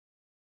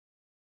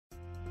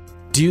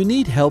Do you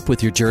need help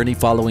with your journey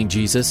following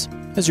Jesus?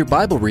 Has your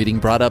Bible reading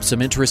brought up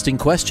some interesting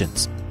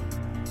questions?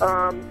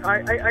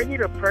 I need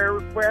a prayer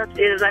request.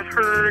 I've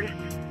heard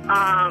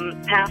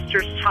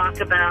pastors talk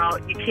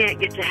about you can't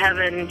get to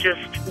heaven just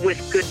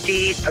with good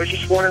deeds. I was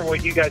just wondering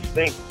what you guys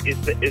think.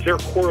 Is there a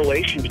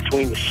correlation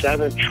between the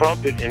seventh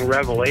trumpet in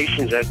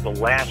Revelations as the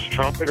last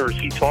trumpet, or is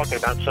he talking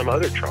about some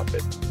other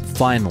trumpet?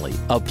 Finally,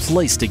 a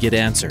place to get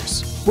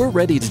answers. We're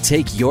ready to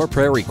take your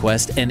prayer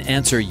request and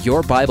answer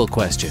your Bible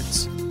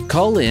questions.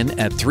 Call in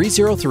at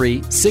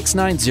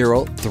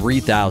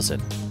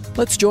 303-690-3000.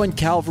 Let's join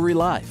Calvary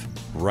Live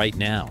right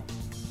now.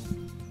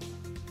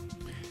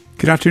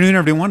 Good afternoon,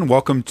 everyone.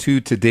 Welcome to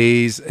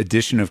today's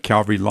edition of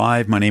Calvary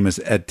Live. My name is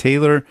Ed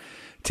Taylor.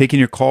 Taking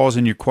your calls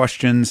and your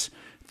questions,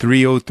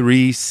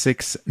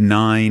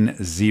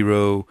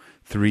 303-690-3000,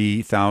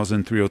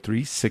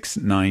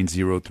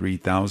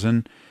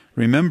 303-690-3000.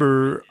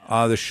 Remember,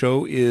 the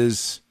show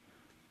is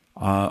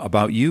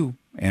about you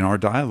and our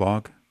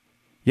dialogue.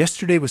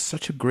 Yesterday was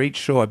such a great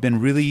show. I've been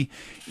really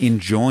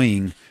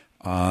enjoying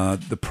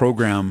the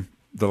program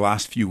the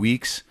last few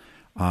weeks.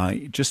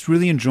 Just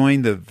really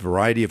enjoying the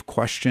variety of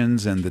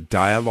questions and the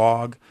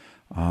dialogue.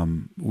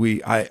 I'm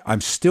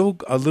still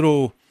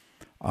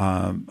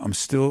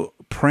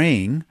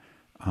praying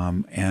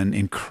and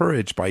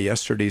encouraged by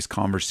yesterday's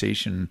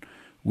conversation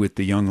with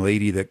the young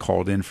lady that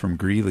called in from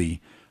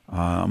Greeley.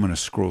 I'm going to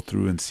scroll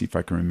through and see if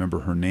I can remember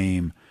her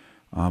name.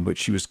 But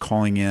she was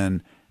calling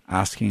in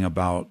asking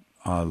about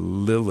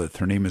Lilith.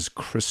 Her name is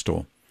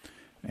Crystal.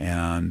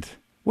 And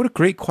what a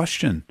great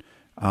question.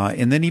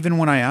 And then even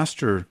when I asked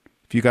her,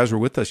 if you guys were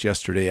with us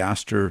yesterday,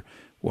 asked her,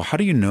 well, how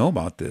do you know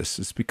about this?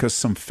 It's because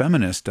some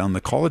feminist down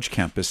the college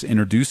campus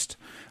introduced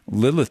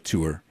Lilith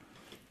to her.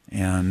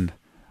 And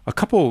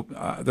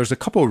there's a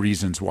couple of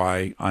reasons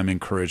why I'm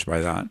encouraged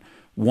by that.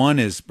 One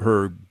is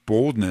her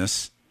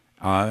boldness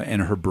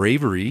and her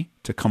bravery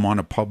to come on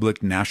a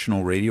public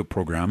national radio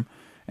program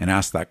and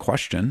ask that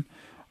question.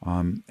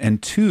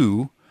 And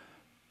two,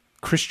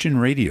 Christian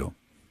radio.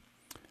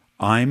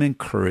 I'm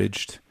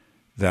encouraged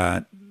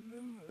that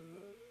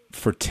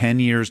for 10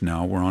 years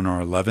now, we're on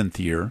our 11th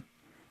year.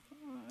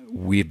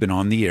 We've been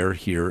on the air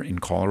here in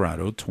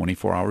Colorado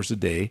 24 hours a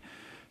day,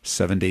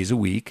 7 days a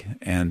week.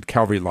 And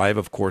Calvary Live,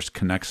 of course,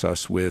 connects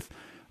us with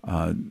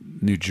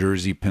New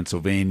Jersey,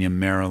 Pennsylvania,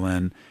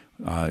 Maryland.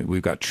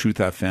 We've got Truth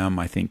FM,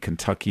 I think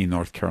Kentucky,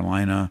 North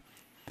Carolina,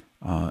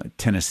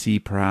 Tennessee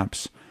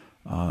perhaps.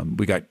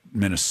 We got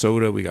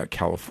Minnesota, we got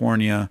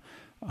California,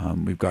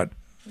 we've got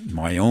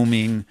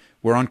Wyoming.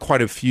 We're on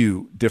quite a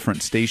few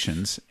different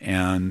stations,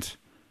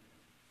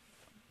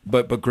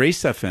 but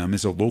Grace FM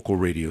is a local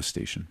radio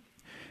station.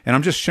 And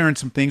I'm just sharing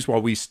some things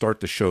while we start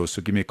the show.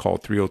 So give me a call,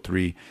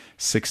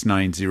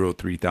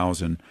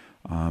 303-690-3000.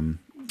 I'm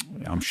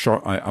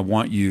sure I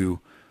want you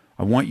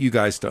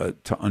guys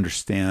to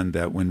understand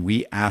that when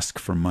we ask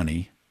for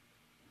money,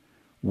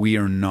 we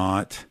are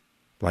not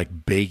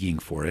like begging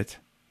for it.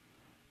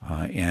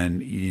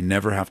 And you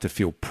never have to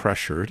feel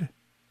pressured.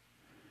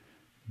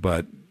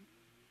 But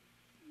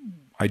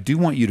I do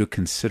want you to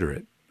consider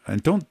it.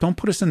 And don't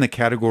put us in the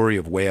category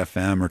of Way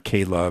FM or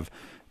K-Love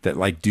that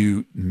like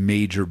do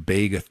major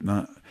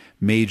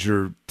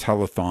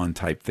telethon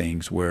type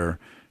things where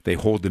they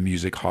hold the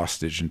music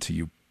hostage until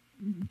you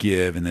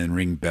give and then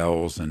ring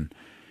bells. And,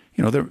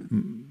 you know, they're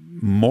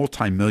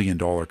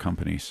multi-million-dollar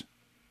companies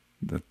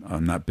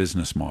on that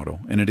business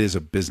model. And it is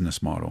a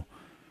business model.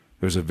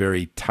 There's a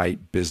very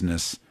tight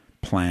business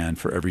plan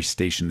for every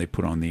station they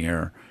put on the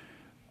air.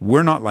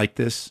 We're not like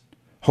this.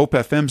 Hope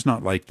FM's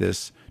not like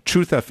this.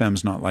 Truth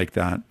FM's not like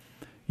that.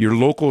 Your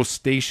local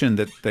station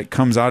that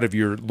comes out of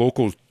your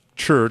local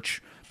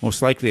church,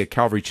 most likely a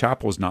Calvary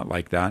Chapel, is not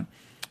like that.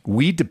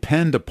 We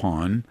depend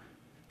upon,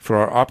 for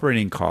our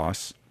operating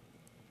costs,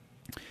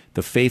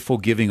 the faithful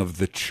giving of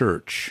the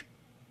church.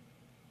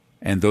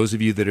 And those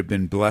of you that have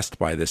been blessed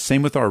by this.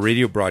 Same with our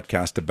radio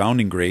broadcast,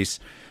 Abounding Grace,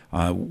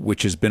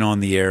 which has been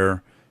on the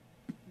air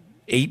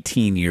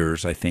 18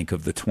 years, I think,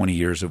 of the 20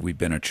 years that we've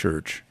been a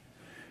church.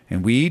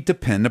 And we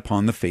depend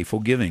upon the faithful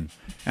giving.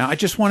 And I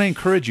just want to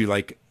encourage you,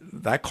 like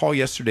that call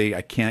yesterday,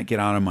 I can't get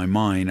out of my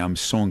mind. I'm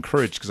so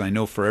encouraged because I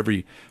know for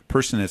every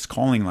person that's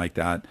calling like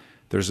that,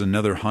 there's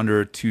another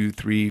 100, 200,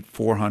 300,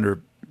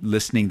 400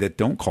 listening that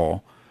don't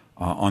call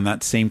on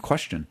that same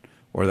question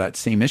or that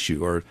same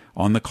issue, or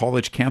on the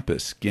college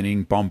campus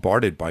getting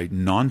bombarded by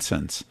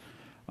nonsense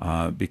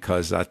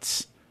because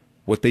that's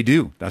what they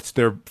do. That's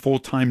their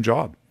full-time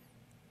job,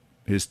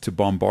 is to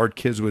bombard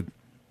kids with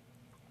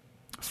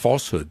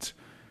falsehoods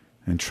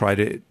and try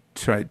to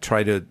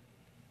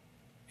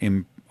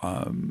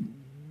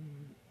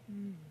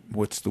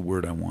what's the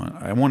word I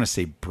want? I want to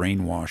say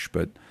brainwash,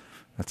 but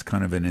that's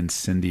kind of an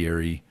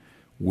incendiary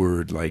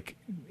word, like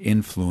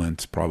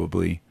influence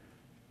probably,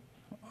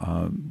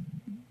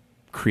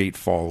 create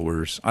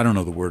followers. I don't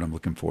know the word I'm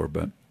looking for,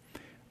 but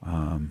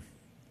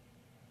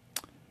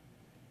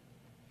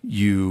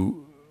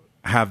you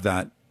have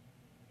that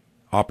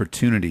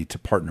opportunity to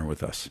partner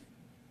with us.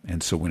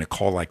 And so when a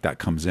call like that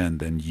comes in,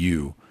 then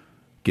you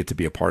get to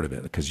be a part of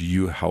it because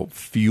you help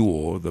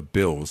fuel the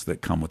bills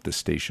that come with this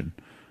station.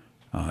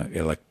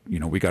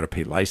 We got to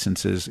pay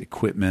licenses,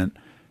 equipment,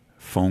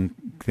 phone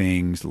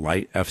things,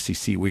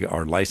 FCC. We got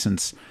our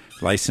license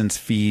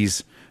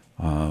fees,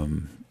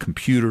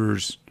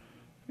 computers,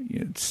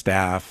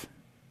 staff,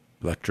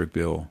 electric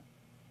bill,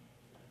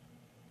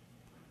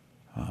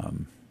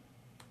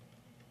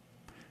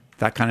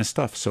 that kind of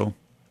stuff. So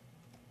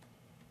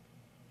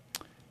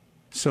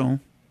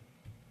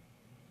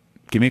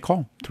give me a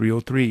call,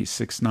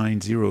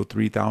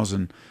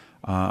 303-690-3000.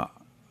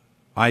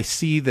 I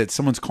see that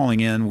someone's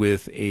calling in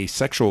with a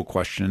sexual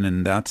question,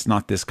 and that's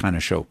not this kind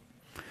of show.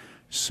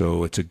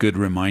 So it's a good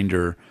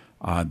reminder.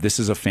 This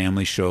is a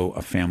family show,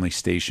 a family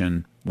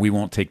station. We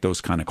won't take those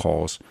kind of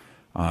calls.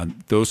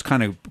 Those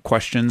kind of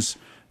questions,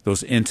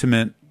 those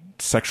intimate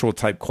sexual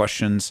type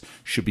questions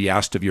should be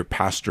asked of your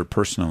pastor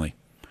personally.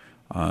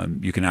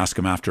 You can ask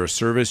them after a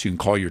service. You can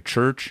call your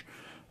church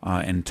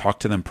and talk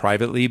to them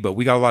privately. But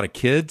we got a lot of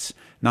kids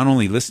not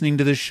only listening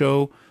to this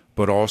show,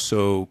 but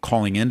also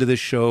calling into this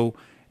show,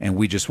 and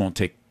we just won't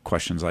take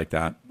questions like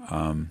that.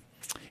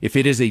 If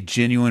it is a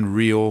genuine,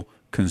 real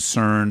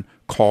concern,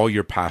 call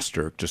your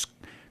pastor. Just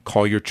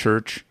call your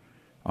church.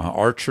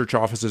 Our church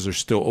offices are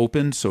still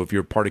open, so if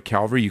you're part of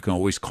Calvary, you can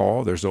always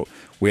call.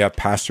 We have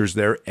pastors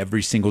there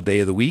every single day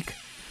of the week.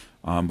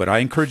 But I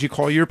encourage you to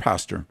call your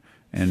pastor,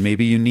 and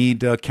maybe you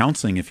need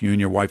counseling if you and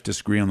your wife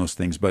disagree on those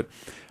things. But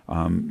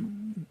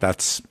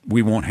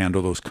we won't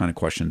handle those kind of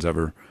questions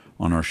ever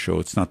on our show.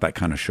 It's not that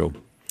kind of show.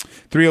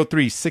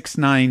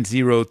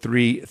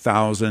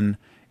 303-690-3000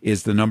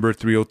 is the number,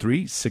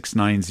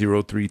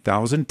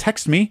 303-690-3000.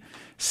 Text me,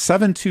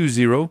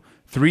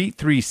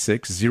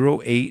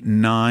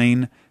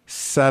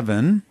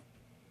 720-336-0897.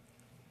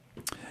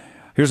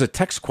 Here's a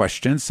text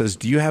question. It says,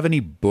 do you have any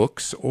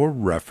books or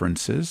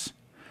references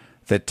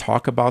that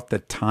talk about the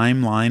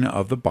timeline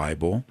of the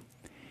Bible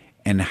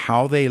and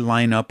how they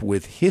line up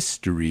with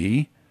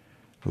history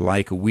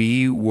like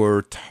we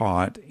were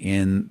taught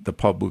in the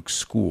public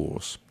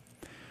schools?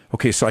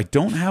 Okay, so I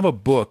don't have a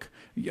book.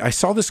 I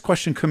saw this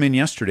question come in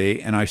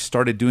yesterday, and I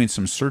started doing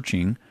some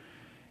searching,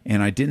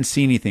 and I didn't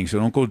see anything. So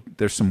don't go.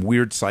 There's some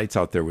weird sites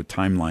out there with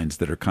timelines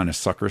that are kind of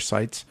sucker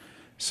sites.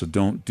 So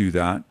don't do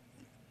that.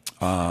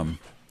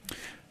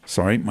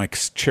 Sorry, my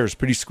chair's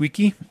pretty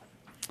squeaky.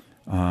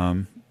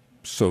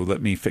 So let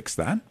me fix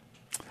that.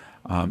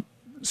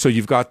 So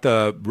you've got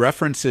the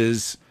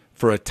references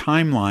for a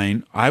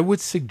timeline. I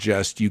would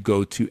suggest you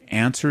go to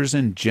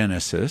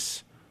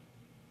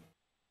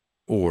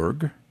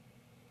AnswersInGenesis.org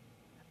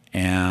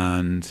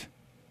and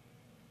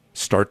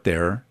start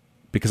there,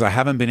 because I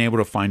haven't been able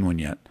to find one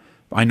yet.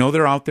 I know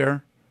they're out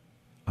there.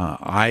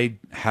 I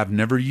have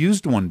never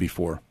used one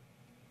before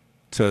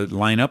to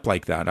line up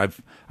like that.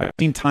 I've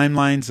seen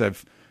timelines. a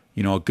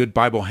good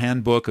Bible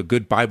handbook, a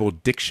good Bible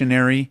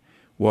dictionary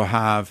will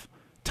have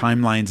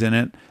timelines in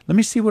it. Let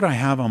me see what I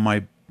have on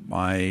my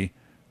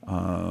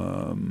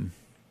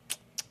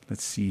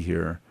let's see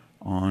here,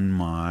 on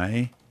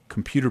my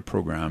computer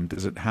program.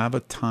 Does it have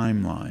a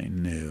timeline?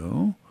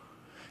 No.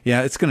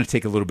 Yeah, it's going to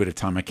take a little bit of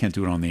time. I can't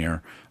do it on the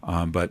air,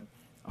 but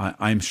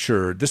I'm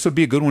sure this would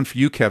be a good one for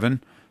you, Kevin.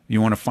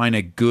 You want to find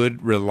a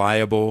good,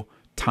 reliable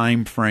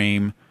time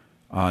frame,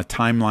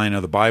 timeline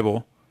of the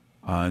Bible.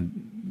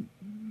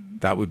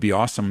 That would be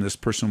awesome. This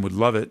person would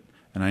love it,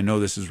 and I know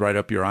this is right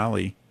up your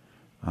alley.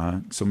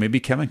 So maybe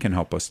Kevin can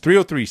help us.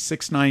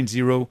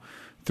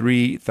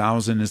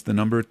 303-690-3000 is the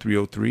number,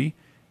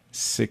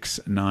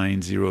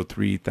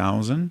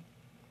 303-690-3000.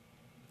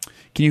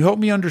 Can you help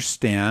me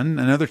understand,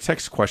 another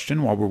text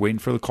question while we're waiting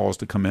for the calls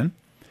to come in.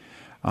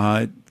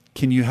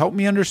 Can you help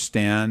me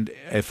understand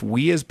if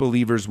we as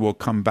believers will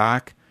come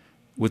back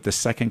with the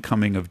second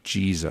coming of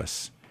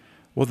Jesus?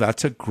 Well,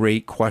 that's a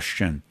great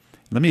question.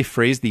 Let me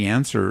phrase the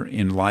answer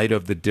in light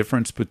of the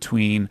difference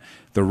between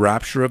the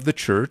rapture of the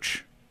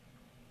church,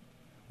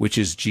 which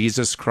is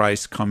Jesus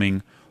Christ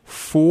coming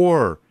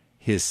for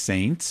his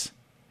saints,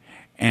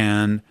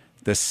 and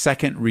the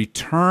second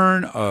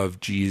return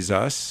of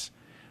Jesus,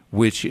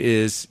 which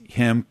is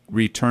him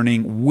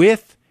returning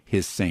with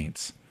his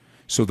saints.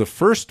 So the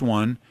first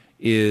one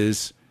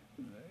is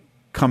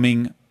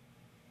coming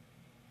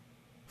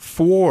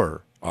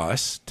for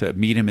us to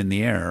meet him in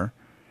the air,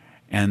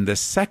 and the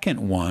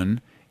second one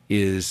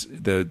is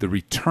the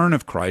return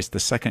of Christ, the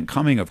second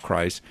coming of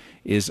Christ,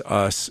 is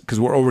us, because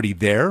we're already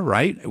there,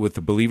 right, with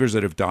the believers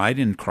that have died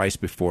in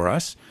Christ before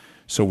us.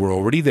 So we're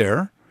already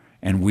there,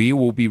 and we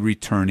will be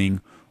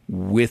returning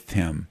with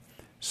him.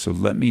 So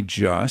let me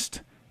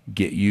just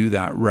get you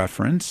that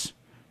reference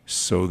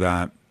so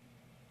that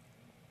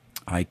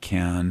I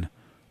can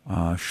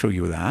show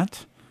you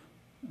that.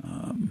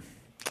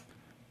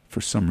 For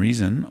some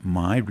reason,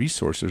 my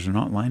resources are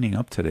not lining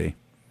up today.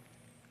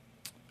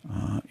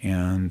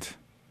 And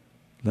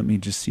let me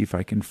just see if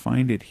I can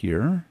find it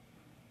here.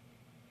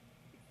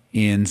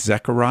 In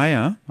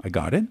Zechariah, I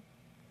got it.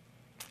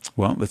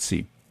 Well, let's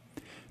see.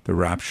 The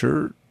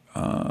rapture,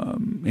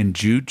 in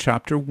Jude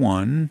chapter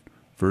 1,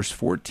 verse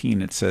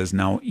 14, it says,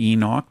 "Now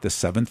Enoch, the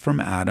seventh from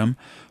Adam,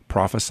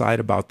 prophesied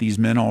about these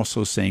men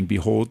also, saying,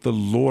 behold, the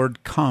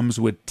Lord comes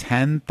with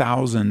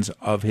 10,000s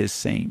of his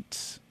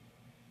saints.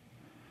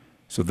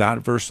 So that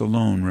verse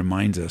alone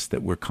reminds us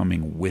that we're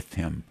coming with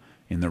him.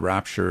 In the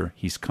rapture,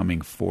 he's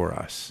coming for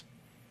us.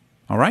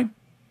 All right?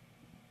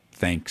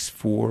 Thanks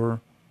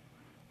for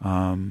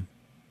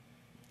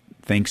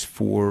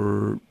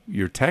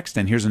your text.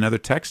 And here's another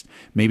text.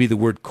 Maybe the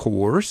word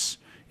coerce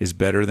is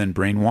better than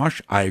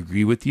brainwash. I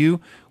agree with you,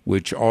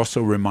 which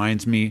also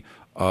reminds me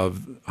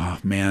of,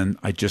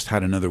 I just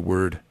had another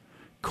word,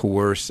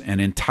 coerce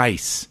and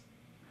entice.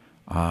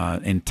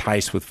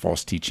 Entice with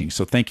false teaching.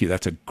 So thank you.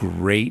 That's a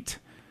great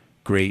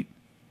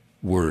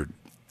word.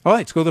 All right,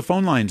 let's go to the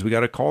phone lines. We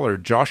got a caller.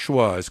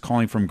 Joshua is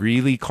calling from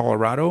Greeley,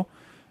 Colorado.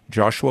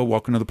 Joshua,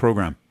 welcome to the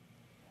program.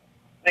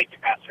 Thank you,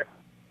 Pastor.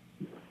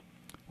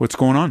 What's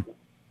going on?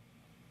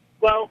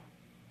 Well,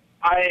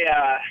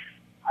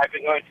 I've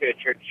been going to a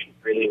church in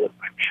Greeley with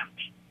my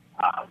family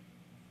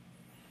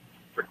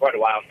for quite a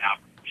while now,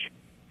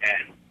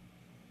 and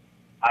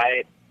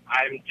I've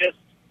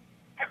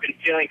been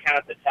feeling kind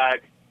of the tug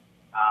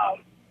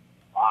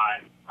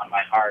on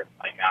my heart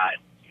by God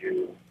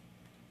to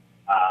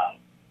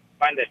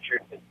find a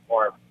church that's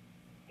more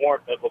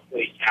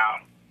biblically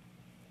sound.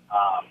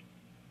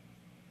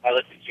 I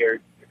listen to your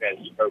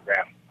guys'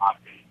 program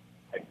often.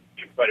 I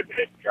do quite a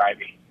bit of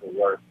driving for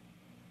work.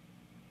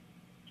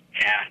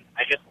 And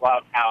I just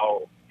love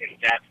how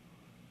in-depth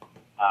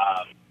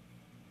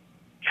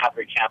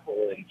Calvary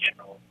Chapel in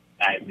general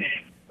dives in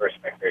verse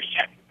by verse,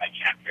 chapter by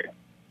chapter.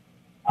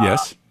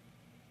 Yes.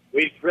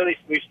 We've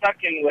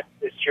stuck in with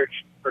this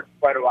church for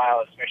quite a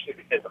while, especially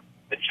because of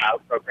the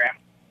child program.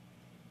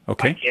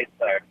 Okay. My kids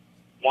are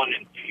 1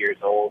 and 2 years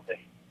old, and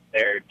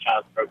their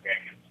child program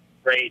is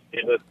great,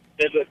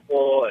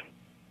 biblical, and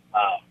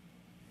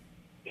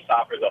just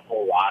offers a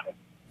whole lot of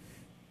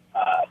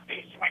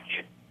things to my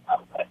kids.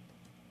 But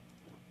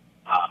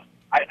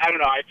I don't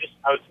know.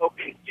 I was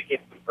hoping to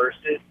get some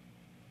verses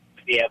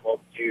to be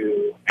able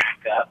to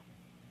back up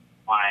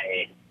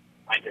my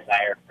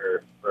desire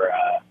for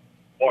a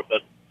more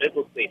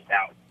biblically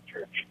sound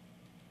church.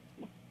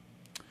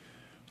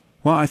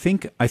 Well, I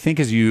think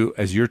as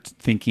you're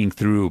thinking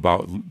through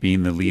about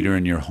being the leader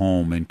in your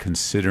home and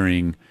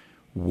considering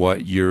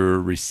what you're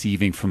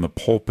receiving from the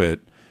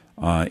pulpit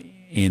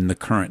in the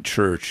current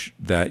church,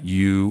 that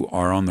you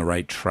are on the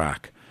right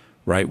track,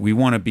 right? We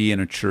want to be in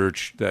a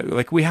church that,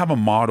 like, we have a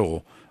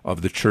model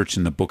of the church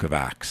in the book of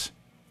Acts.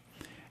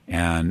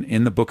 And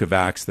in the book of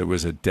Acts, there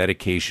was a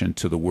dedication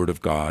to the Word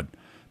of God.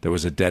 There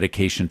was a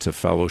dedication to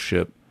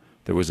fellowship.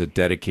 There was a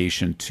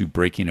dedication to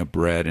breaking of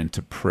bread and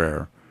to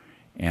prayer.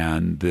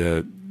 And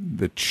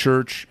the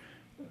church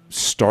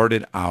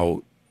started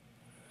out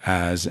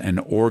as an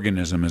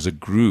organism, as a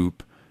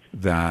group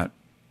that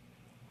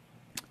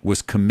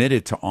was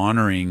committed to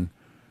honoring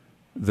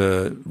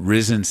the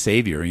risen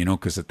Savior,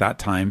 because at that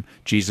time,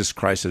 Jesus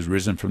Christ has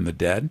risen from the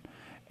dead,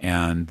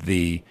 and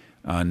the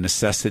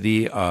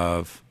necessity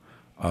of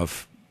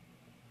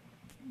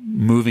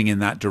moving in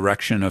that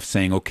direction of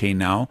saying, okay,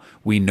 now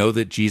we know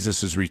that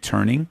Jesus is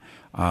returning.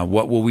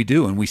 What will we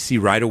do? And we see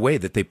right away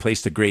that they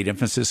placed a great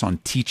emphasis on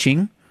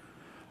teaching.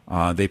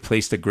 They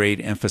placed a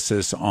great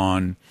emphasis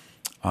on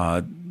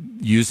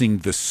using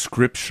the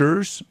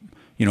scriptures.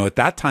 At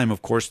that time,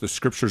 of course, the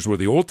scriptures were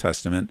the Old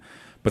Testament,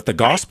 but the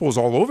gospel is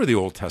all over the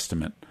Old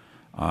Testament.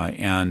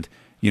 And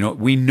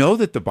we know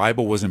that the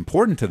Bible was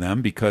important to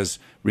them because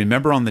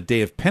remember on the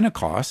day of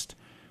Pentecost,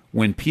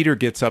 when Peter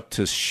gets up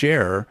to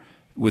share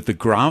with the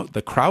crowd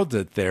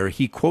that there,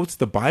 he quotes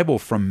the Bible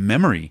from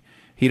memory.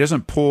 He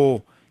doesn't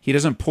pull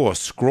a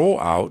scroll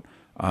out.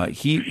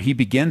 He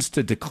begins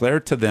to declare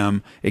to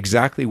them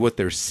exactly what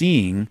they're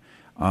seeing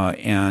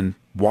and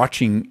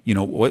watching.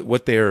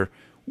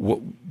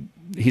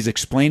 He's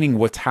explaining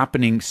what's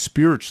happening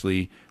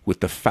spiritually with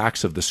the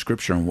facts of the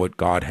Scripture and what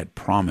God had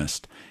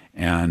promised.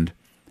 And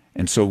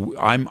so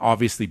I'm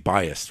obviously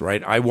biased,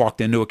 right? I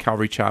walked into a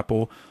Calvary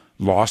Chapel,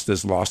 lost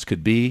as lost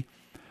could be.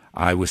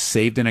 I was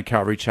saved in a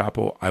Calvary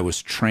Chapel. I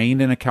was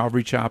trained in a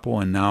Calvary Chapel,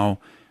 and now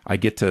I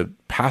get to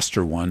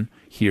pastor one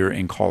here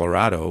in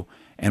Colorado.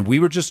 And we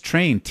were just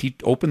trained,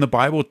 open the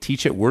Bible,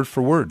 teach it word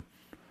for word.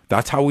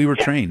 That's how we were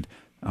trained.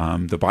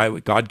 The Bible,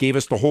 God gave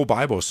us the whole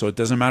Bible, so it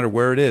doesn't matter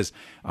where it is.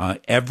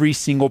 Every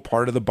single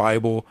part of the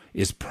Bible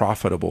is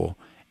profitable.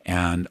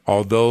 And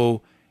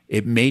although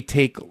it may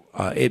take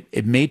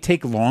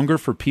longer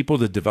for people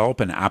to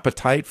develop an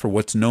appetite for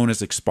what's known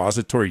as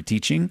expository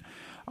teaching,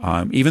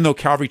 even though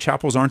Calvary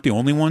Chapels aren't the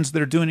only ones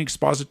that are doing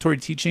expository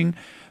teaching,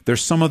 they're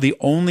some of the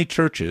only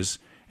churches,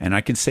 and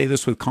I can say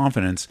this with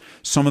confidence,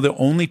 some of the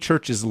only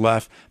churches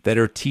left that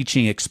are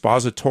teaching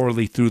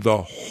expositorily through the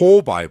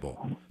whole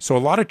Bible. So a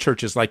lot of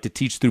churches like to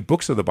teach through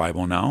books of the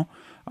Bible now.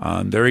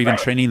 They're even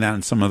training that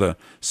in some of the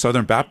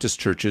Southern Baptist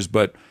churches,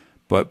 but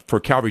for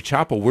Calvary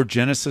Chapel, we're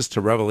Genesis to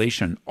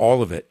Revelation,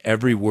 all of it,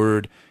 every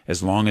word,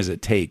 as long as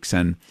it takes.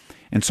 And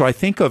so I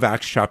think of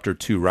Acts chapter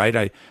 2,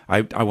 right?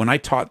 I when I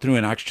taught through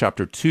in Acts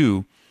chapter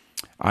 2,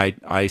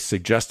 I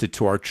suggested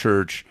to our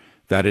church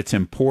that it's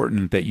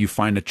important that you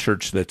find a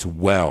church that's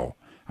well.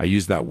 I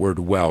use that word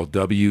well,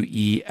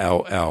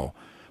 W-E-L-L.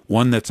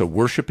 One that's a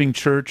worshiping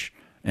church,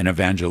 an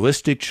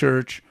evangelistic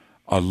church,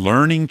 a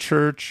learning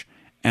church,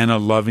 and a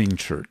loving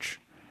church.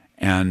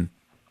 And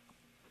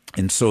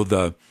so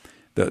the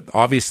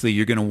obviously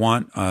you're going to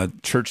want a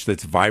church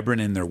that's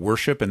vibrant in their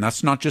worship, and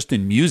that's not just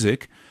in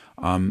music.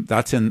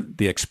 That's in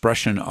the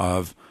expression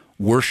of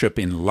worship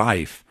in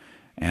life.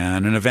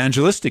 And an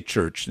evangelistic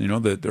church,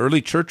 the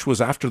early church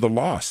was after the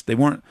lost. They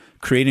weren't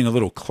creating a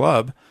little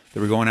club. They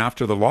were going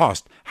after the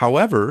lost.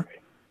 However,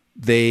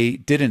 they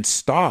didn't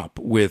stop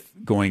with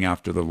going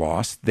after the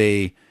lost.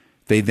 They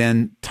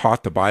then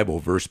taught the Bible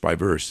verse by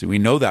verse. We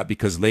know that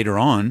because later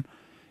on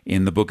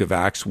in the book of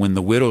Acts, when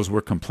the widows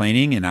were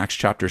complaining in Acts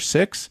chapter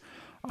 6,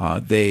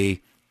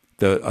 the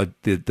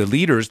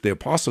leaders, the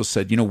apostles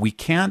said, we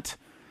can't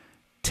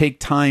take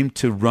time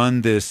to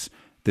run this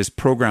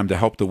program to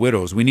help the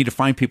widows. We need to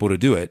find people to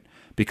do it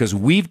because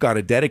we've got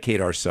to dedicate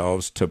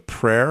ourselves to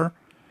prayer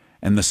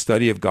and the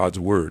study of God's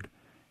word.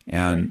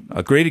 And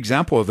a great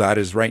example of that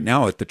is right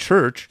now at the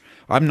church.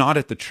 I'm not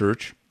at the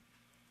church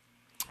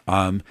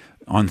on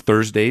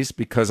Thursdays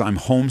because I'm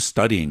home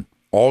studying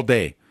all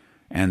day.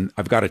 And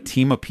I've got a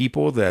team of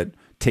people that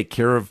take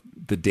care of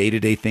the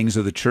day-to-day things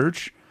of the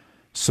church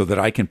so that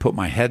I can put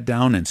my head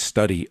down and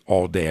study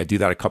all day. I do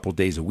that a couple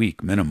days a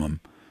week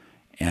minimum.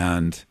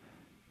 And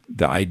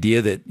the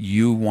idea that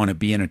you want to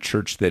be in a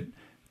church that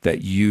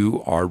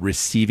you are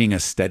receiving a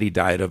steady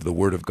diet of the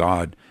Word of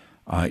God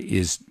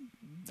is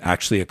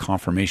actually a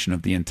confirmation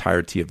of the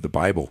entirety of the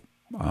Bible.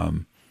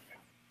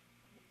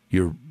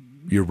 You're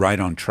right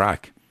on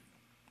track.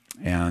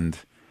 And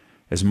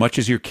as much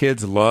as your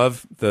kids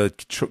love the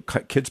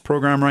kids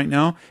program right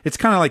now, it's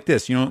kind of like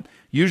this.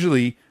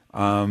 Usually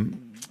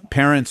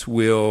parents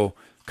will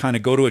kind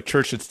of go to a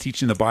church that's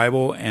teaching the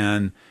Bible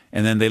and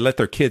then they let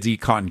their kids eat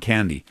cotton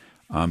candy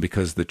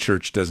because the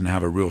church doesn't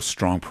have a real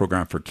strong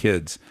program for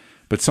kids.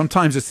 But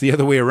sometimes it's the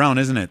other way around,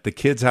 isn't it? The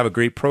kids have a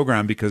great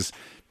program because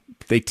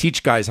they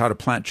teach guys how to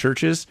plant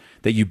churches,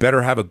 that you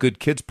better have a good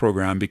kids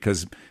program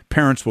because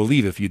parents will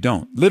leave if you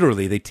don't.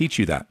 Literally, they teach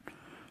you that,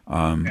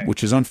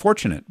 which is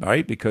unfortunate,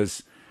 right?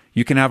 Because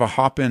you can have a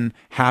hoppin',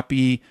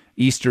 happy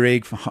Easter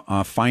egg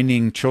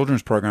finding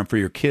children's program for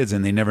your kids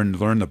and they never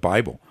learn the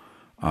Bible.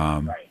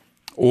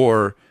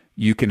 Or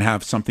you can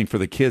have something for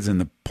the kids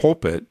and the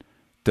pulpit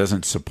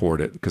doesn't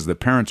support it because the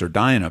parents are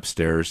dying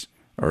upstairs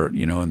or,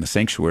 in the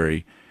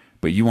sanctuary.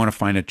 But you want to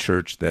find a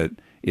church that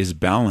is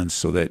balanced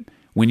so that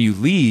when you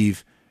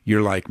leave,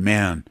 you're like,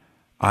 man,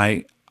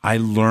 I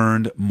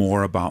learned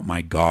more about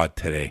my God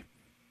today.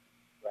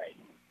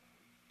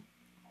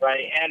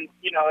 Right. And,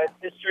 at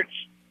this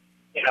church,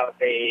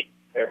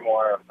 they're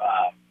more of,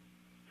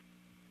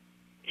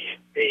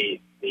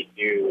 they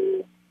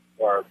do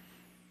more,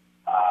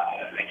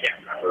 I can't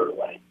remember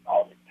what it's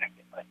called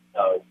exactly, but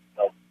they'll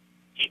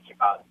teach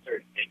about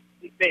certain things.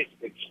 It's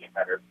basically being a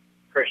better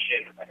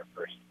Christian, a better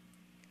person.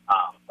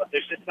 But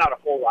there's just not a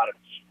whole lot of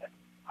Jesus.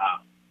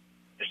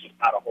 There's just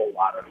not a whole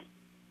lot of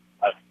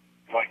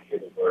going through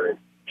the Word,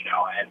 and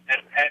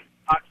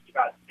talking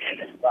about sin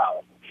as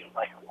well. It seems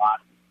like a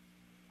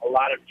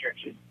lot of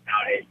churches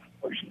nowadays,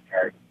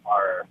 unfortunately,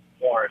 are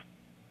more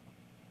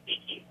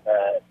seeking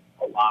the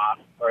law,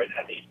 or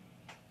at least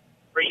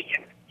bringing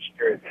in the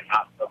speakers, and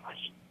not so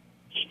much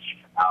teaching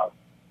about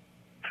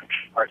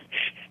our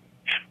sin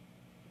and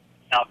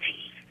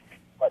salvation,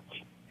 what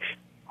Jesus did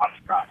on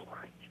the cross.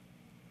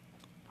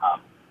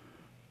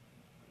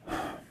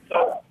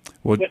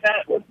 Well, with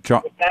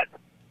that,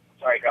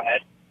 sorry, go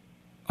ahead.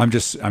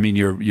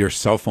 Your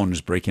cell phone is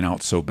breaking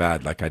out so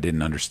bad, like I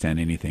didn't understand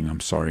anything.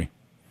 I'm sorry.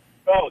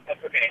 Oh,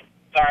 that's okay.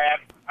 Sorry,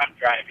 I'm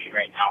driving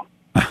right now.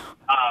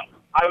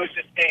 I was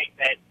just saying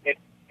that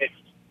it's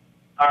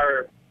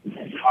our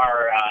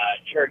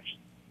church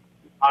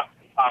often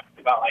talks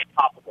about like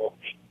topical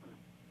things.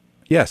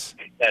 Yes.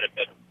 Instead of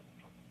biblical.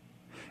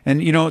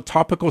 And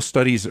topical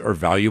studies are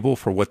valuable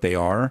for what they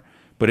are,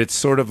 but it's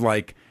sort of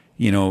like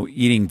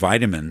eating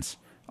vitamins.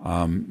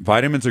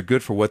 Vitamins are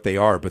good for what they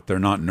are, but they're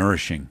not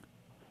nourishing.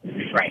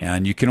 Right.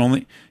 And you can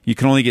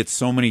only get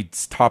so many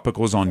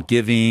topicals on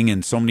giving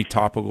and so many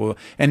topical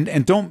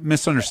and don't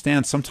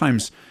misunderstand.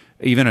 Sometimes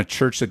even a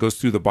church that goes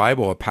through the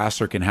Bible, a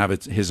pastor can have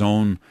his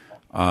own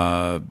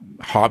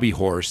hobby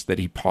horse that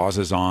he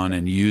pauses on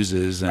and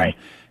uses,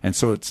 and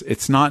so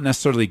it's not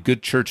necessarily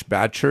good church,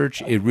 bad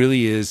church. It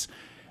really is.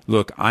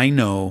 Look, I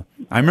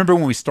remember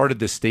when we started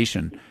this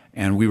station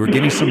and we were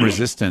getting some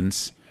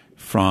resistance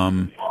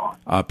from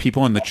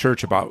people in the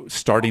church about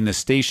starting the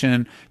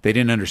station. They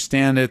didn't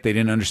understand it. They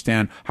didn't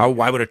understand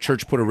why would a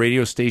church put a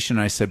radio station?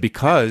 And I said,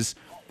 because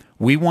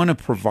we want to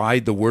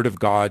provide the Word of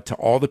God to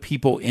all the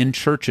people in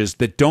churches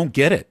that don't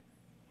get it.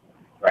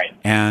 Right.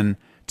 And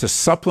to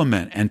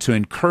supplement and to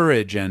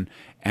encourage and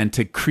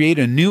to create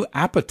a new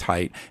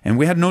appetite. And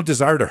we had no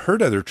desire to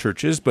hurt other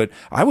churches, but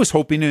I was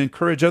hoping to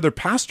encourage other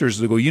pastors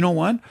to go, you know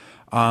what?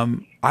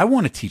 I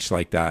want to teach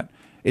like that.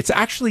 It's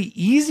actually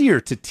easier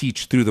to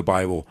teach through the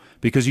Bible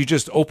because you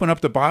just open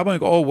up the Bible and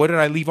go, oh, what did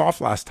I leave off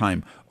last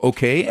time?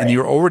 Okay. And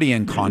you're already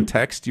in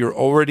context. You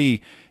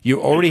already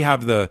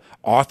have the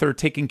author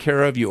taken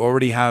care of. You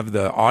already have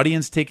the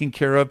audience taken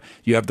care of.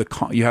 You have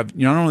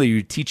not only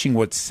you're teaching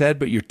what's said,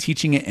 but you're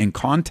teaching it in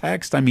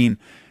context. I mean,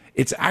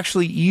 it's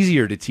actually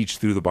easier to teach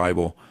through the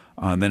Bible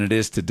than it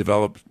is to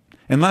develop,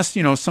 unless,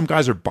 some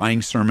guys are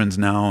buying sermons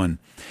now. And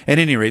at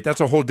any rate,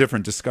 that's a whole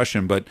different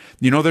discussion. But,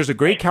 there's a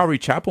great Calvary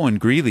Chapel in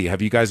Greeley.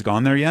 Have you guys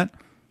gone there yet?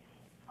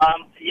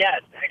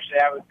 Yes, actually,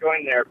 I was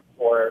going there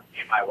before me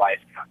and my wife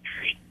got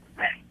married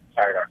and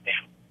started our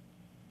family.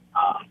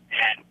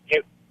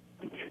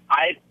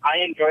 I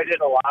enjoyed it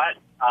a lot.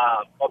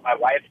 But my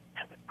wife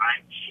at the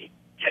time, she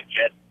had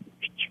just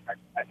became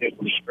a new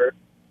believer,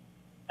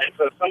 and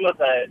so some of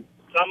the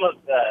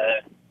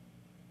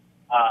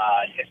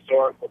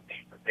historical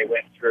things that they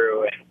went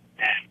through and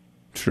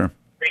sure,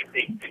 bring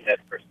things into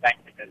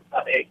perspective and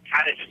stuff, it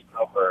kind of just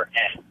went over her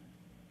head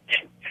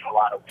in a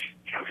lot of ways.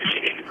 She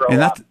didn't grow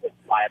up with the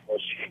Bible.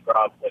 She didn't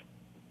grow up with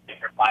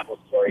different Bible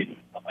stories and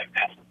stuff like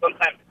that. So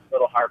sometimes it's a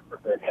little hard for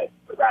her to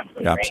wrap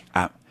her brain.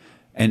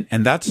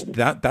 And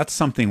that's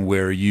something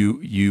where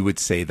you would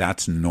say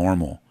that's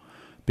normal,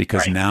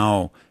 because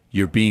now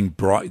you're being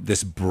brought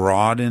this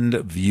broadened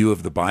view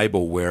of the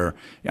Bible, where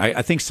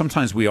I think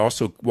sometimes we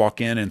also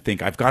walk in and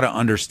think, I've got to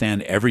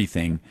understand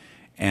everything,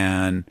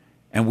 and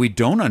we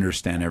don't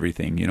understand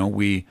everything.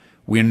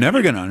 We're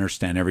never going to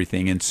understand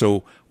everything. And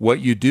so what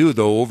you do,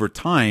 though, over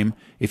time,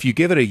 if you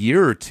give it a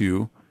year or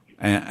two,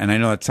 and I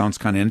know that sounds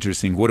kind of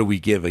interesting, what do we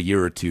give a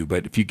year or two?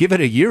 But if you give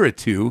it a year or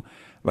two,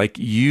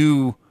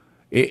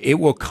 it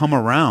will come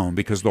around,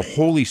 because the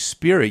Holy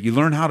Spirit, you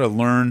learn how to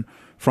learn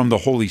from the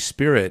Holy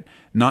Spirit,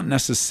 not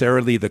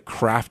necessarily the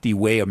crafty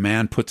way a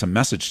man puts a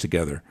message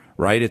together,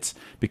 right? It's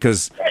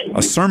because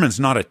a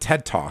sermon's not a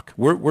TED Talk.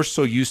 We're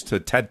so used to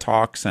TED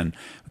Talks and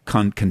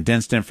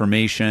condensed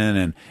information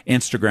and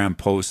Instagram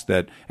posts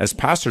that as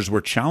pastors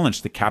we're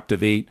challenged to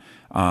captivate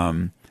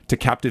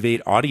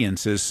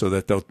audiences so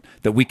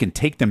that we can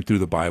take them through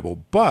the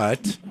Bible.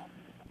 But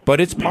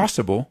it's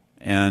possible,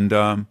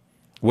 and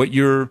what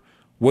you're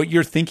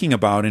thinking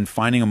about in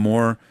finding a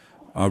more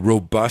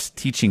robust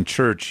teaching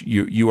church,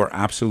 you are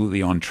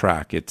absolutely on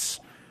track. It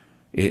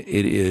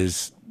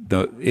is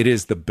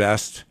the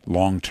best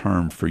long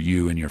term for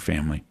you and your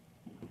family.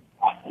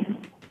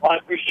 Awesome. Well, I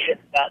appreciate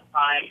that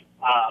time.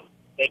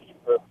 Thank you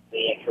for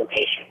the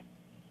information.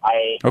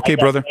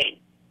 Brother.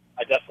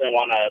 I definitely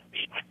want to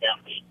be my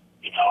family,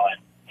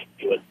 and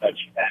do as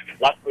such. And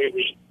luckily,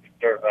 we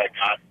serve a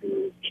God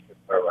who keeps us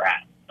where we're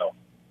at. So.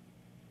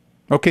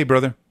 Okay,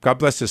 brother. God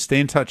bless us. Stay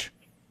in touch.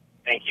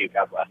 Thank you.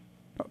 God bless.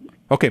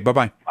 Okay,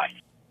 bye-bye. Bye.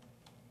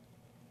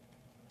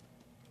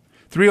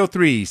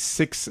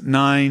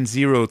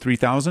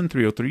 303-690-3000,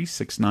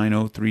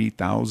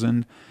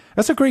 303-690-3000.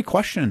 That's a great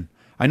question.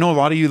 I know a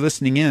lot of you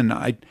listening in.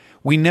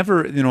 We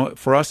never,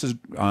 for us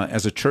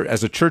as a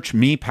church,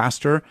 me,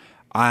 pastor,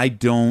 I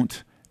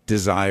don't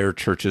desire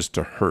churches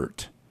to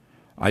hurt.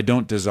 I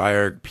don't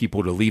desire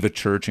people to leave a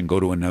church and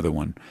go to another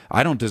one.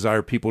 I don't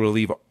desire people to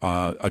leave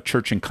a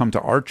church and come to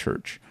our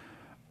church.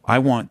 I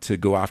want to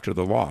go after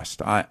the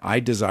lost. I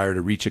desire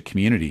to reach a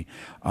community.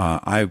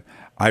 I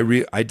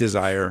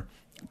desire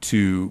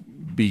to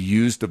be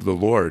used of the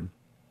Lord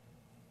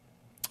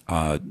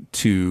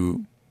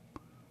to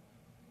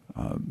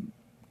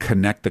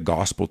connect the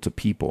gospel to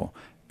people.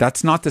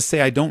 That's not to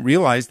say I don't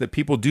realize that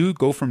people do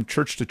go from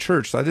church to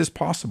church. That is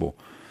possible.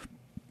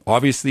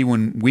 Obviously,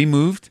 when we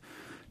moved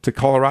to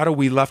Colorado,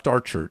 we left our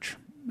church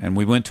and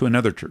we went to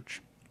another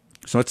church.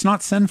 So it's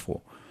not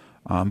sinful.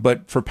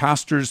 But for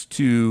pastors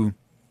to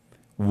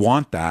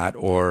want that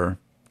or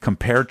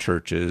compare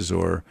churches,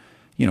 or,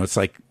 it's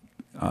like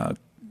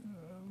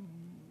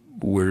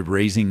we're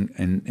raising,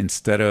 and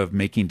instead of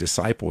making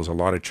disciples, a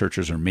lot of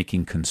churches are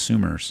making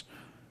consumers.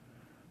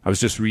 I was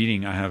just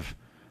reading, I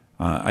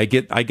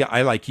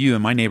like you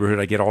in my neighborhood,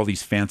 I get all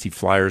these fancy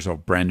flyers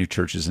of brand new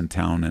churches in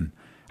town, and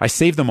I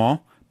save them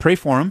all, pray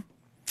for them.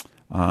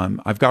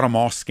 I've got them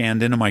all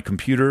scanned into my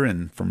computer,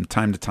 and from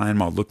time to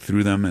time I'll look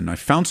through them, and I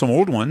found some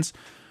old ones.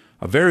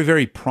 A very,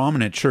 very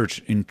prominent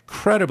church,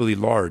 incredibly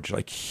large,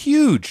 like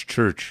huge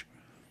church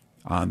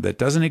that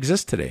doesn't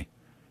exist today.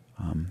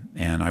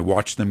 And I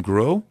watched them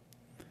grow,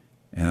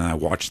 and I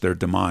watched their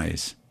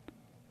demise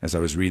as I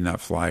was reading that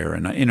flyer.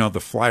 And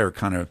the flyer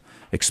kind of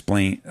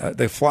explained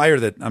the flyer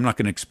that I'm not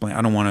going to explain.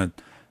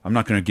 I'm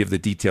not going to give the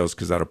details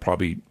because that'll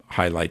probably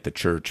highlight the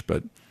church.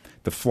 But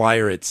the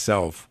flyer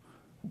itself,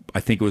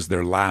 I think it was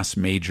their last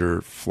major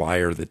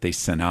flyer that they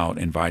sent out,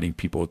 inviting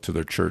people to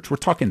their church. We're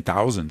talking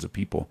thousands of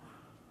people.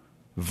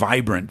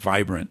 Vibrant,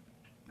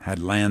 had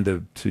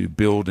land to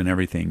build and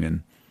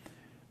everything,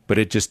 but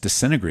it just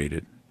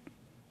disintegrated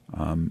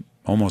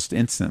almost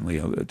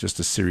instantly. Just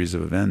a series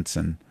of events,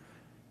 and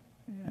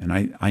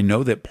I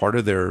know that part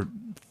of their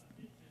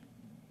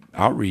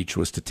outreach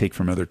was to take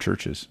from other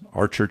churches.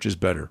 Our church is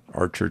better.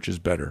 Our church is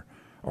better.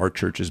 Our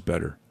church is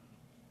better.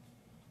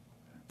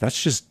 That's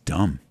just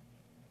dumb.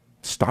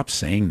 Stop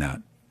saying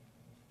that.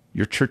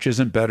 Your church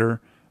isn't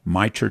better.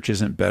 My church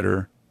isn't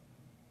better.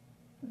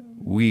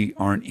 We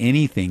aren't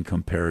anything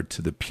compared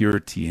to the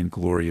purity and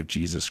glory of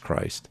Jesus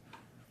Christ.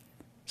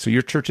 So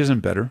your church isn't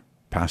better,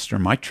 Pastor.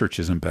 My church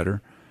isn't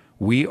better.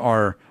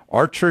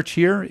 Our church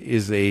here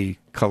is a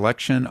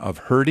collection of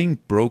hurting,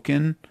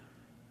 broken,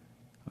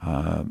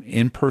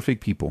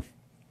 imperfect people.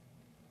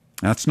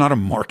 That's not a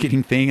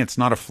marketing thing. It's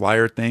not a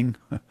flyer thing.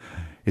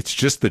 It's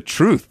just the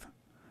truth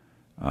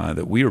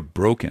that we are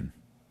broken.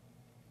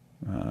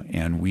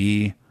 And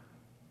we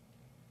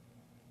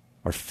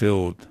are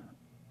filled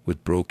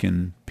with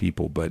broken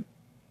people, but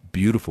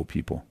beautiful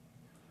people.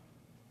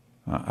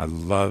 I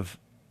love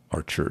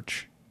our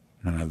church,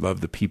 and I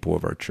love the people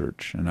of our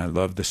church, and I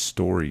love the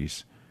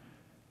stories.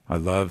 I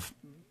love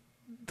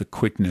the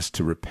quickness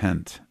to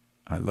repent.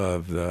 I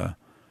love the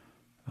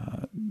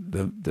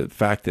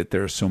fact that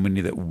there are so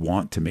many that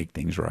want to make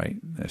things right.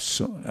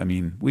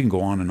 We can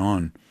go on and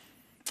on.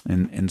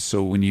 And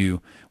so when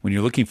you're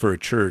looking for a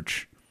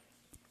church,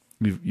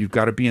 you've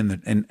got to be in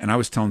the, and I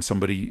was telling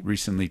somebody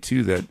recently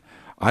too that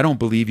I don't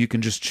believe you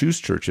can just choose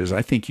churches.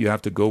 I think you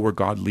have to go where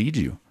God leads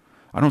you.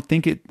 I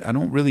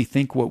don't really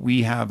think what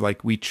we have,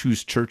 like we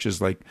choose churches,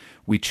 like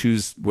we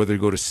choose whether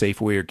to go to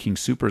Safeway or King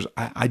Soopers.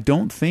 I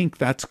don't think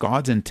that's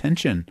God's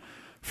intention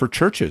for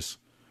churches.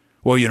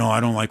 Well, I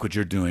don't like what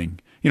you're doing.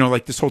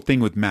 Like this whole thing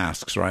with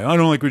masks, right? I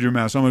don't like what your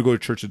mask. I'm going to go to a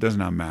church that doesn't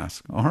have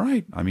masks. All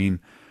right. I mean,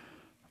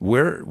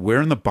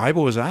 where in the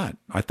Bible is that?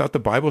 I thought the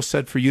Bible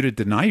said for you to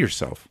deny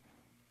yourself.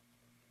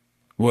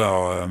 Take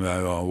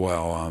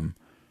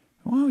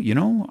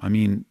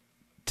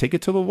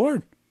it to the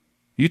Lord.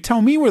 You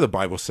tell me where the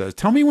Bible says.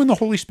 Tell me when the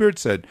Holy Spirit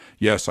said,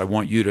 yes, I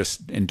want you to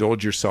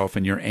indulge yourself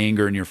in your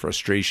anger and your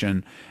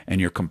frustration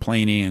and your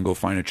complaining and go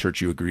find a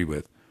church you agree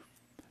with.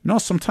 No,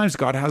 sometimes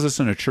God has us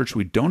in a church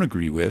we don't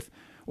agree with,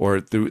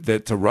 or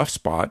that's a rough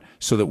spot,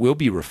 so that we'll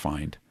be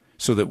refined,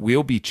 so that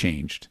we'll be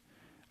changed,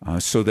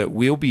 so that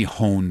we'll be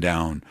honed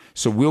down,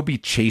 so we'll be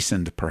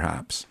chastened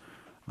perhaps.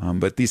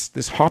 But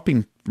this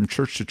hopping from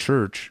church to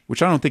church,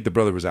 which I don't think the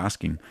brother was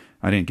asking,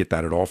 I didn't get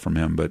that at all from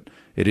him, but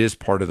it is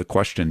part of the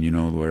question,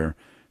 where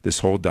this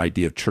whole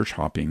idea of church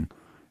hopping,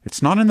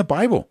 it's not in the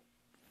Bible.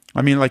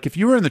 I mean, like if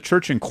you were in the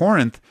church in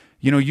Corinth,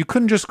 you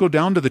couldn't just go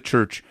down to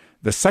the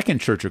second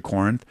church of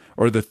Corinth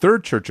or the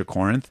third church of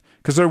Corinth,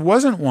 because there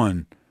wasn't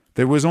one.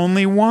 There was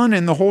only one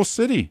in the whole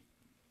city.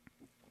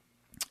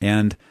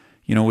 And,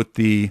 with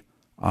the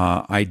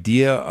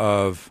idea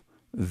of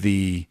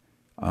the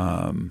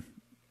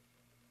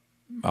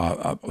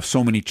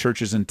so many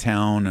churches in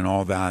town and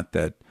all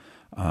that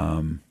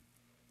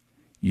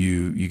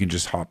you can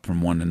just hop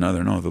from one to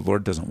another. No, the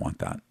Lord doesn't want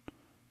that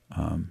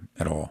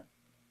at all.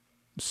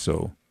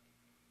 So,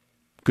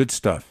 good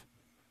stuff.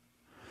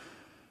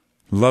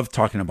 Love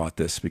talking about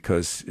this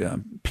because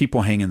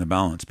people hang in the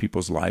balance.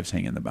 People's lives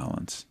hang in the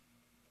balance.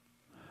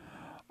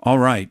 All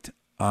right.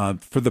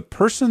 For the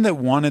person that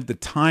wanted the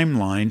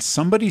timeline,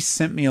 somebody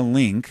sent me a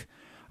link.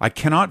 I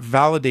cannot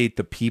validate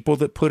the people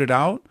that put it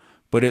out,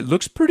 but it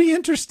looks pretty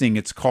interesting.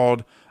 It's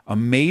called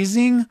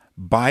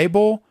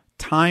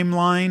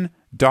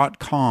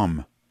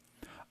AmazingBibleTimeline.com.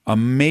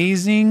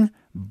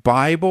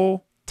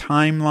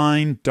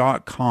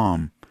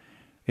 AmazingBibleTimeline.com.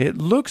 It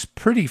looks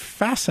pretty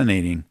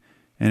fascinating.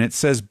 And it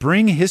says,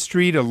 bring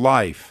history to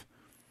life.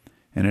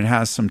 And it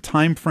has some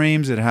time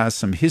frames. It has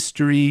some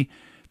history.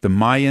 The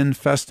Mayan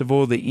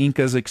festival, the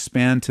Incas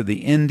expand to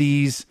the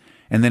Indies.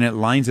 And then it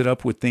lines it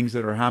up with things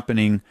that are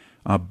happening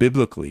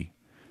biblically.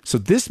 So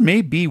this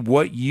may be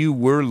what you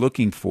were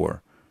looking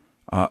for.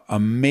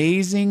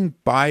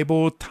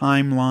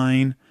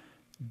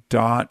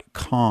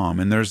 AmazingBibleTimeline.com.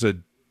 And there's a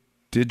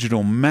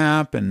digital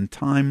map and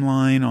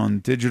timeline on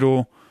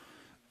digital.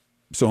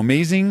 So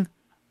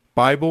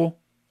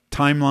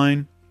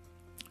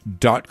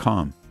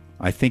AmazingBibleTimeline.com,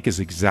 I think, is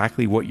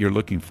exactly what you're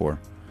looking for.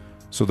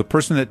 So the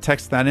person that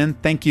texts that in,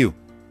 thank you.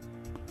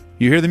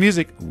 You hear the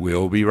music.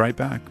 We'll be right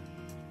back.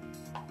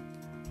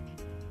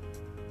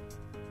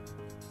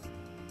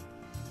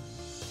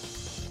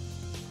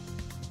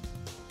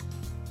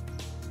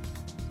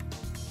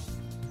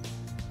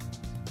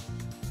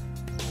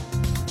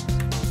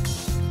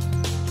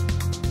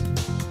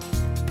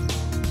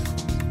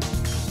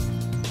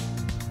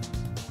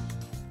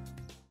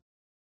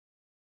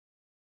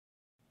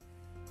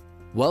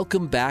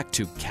 Welcome back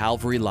to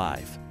Calvary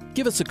Live.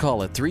 Give us a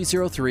call at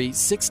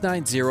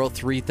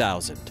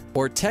 303-690-3000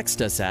 or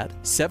text us at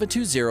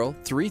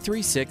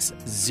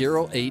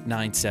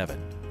 720-336-0897.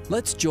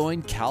 Let's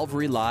join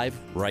Calvary Live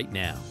right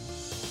now.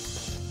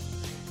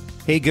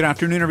 Hey, good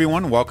afternoon,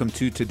 everyone. Welcome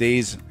to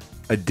today's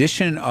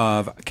edition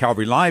of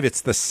Calvary Live.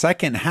 It's the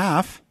second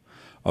half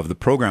of the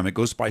program. It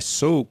goes by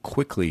so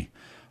quickly.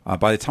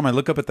 By the time I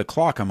look up at the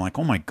clock, I'm like,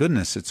 oh my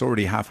goodness, it's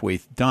already halfway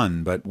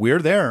done. But we're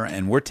there,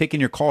 and we're taking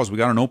your calls. We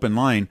got an open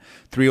line,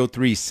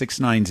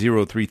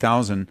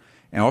 303-690-3000.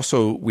 And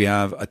also, we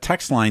have a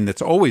text line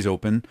that's always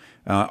open.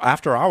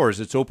 After hours,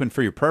 it's open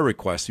for your prayer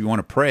requests. If you want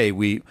to pray,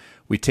 we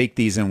take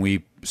these and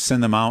we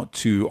send them out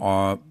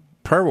to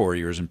prayer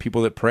warriors and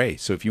people that pray.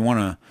 So if you want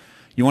to,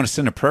 you want to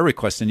send a prayer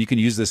request, and you can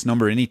use this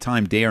number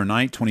anytime, day or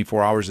night,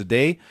 24 hours a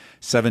day,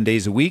 7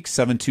 days a week,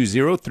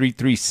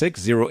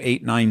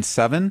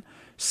 720-336-0897,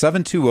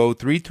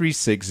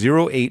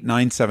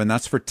 720-336-0897.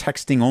 That's for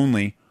texting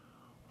only.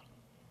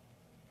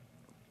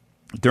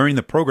 During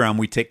the program,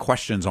 we take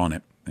questions on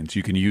it, and so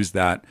you can use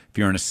that if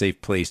you're in a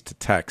safe place to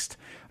text.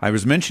 I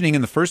was mentioning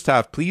in the first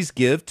half, please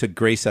give to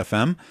Grace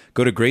FM.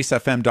 Go to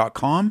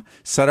gracefm.com,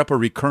 set up a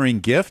recurring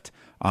gift.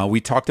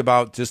 We talked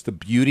about just the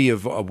beauty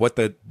of what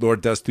the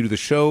Lord does through the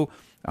show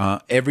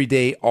every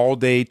day, all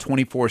day,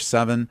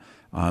 24/7.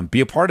 Be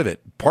a part of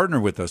it.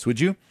 Partner with us, would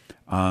you?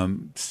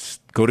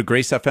 Go to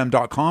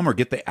gracefm.com or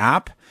get the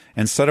app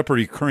and set up a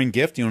recurring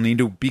gift. You don't need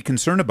to be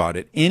concerned about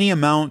it. Any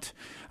amount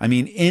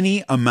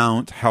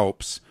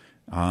helps.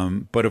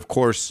 But of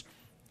course,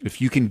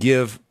 if you can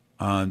give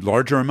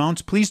larger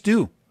amounts, please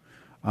do.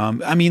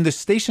 The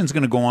station's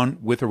going to go on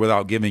with or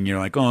without giving. You're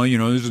like,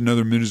 there's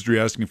another ministry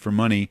asking for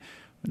money.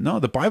 No,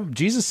 the Bible,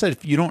 Jesus said,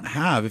 if you don't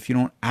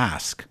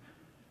ask.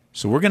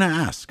 So we're going to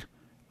ask,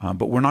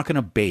 but we're not going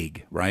to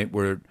beg, right?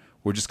 We're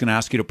just going to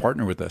ask you to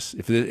partner with us.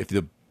 If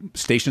the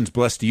station's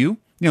blessed you,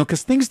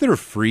 because things that are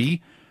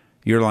free,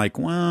 you're like,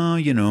 well,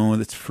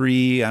 it's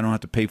free. I don't have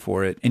to pay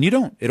for it. And you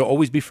don't. It'll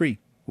always be free.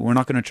 We're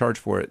not going to charge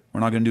for it.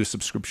 We're not going to do a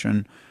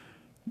subscription.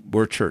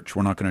 We're a church.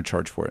 We're not going to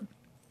charge for it.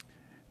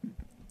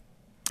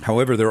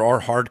 However, there are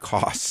hard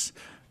costs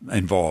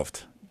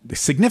involved,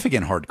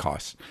 significant hard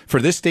costs.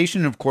 For this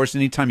station, of course,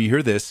 anytime you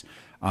hear this,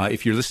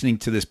 if you're listening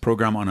to this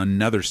program on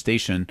another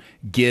station,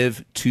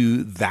 give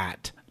to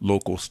that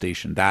local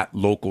station, that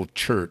local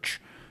church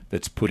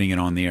that's putting it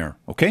on the air,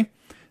 okay?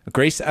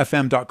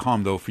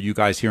 GraceFM.com, though, for you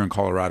guys here in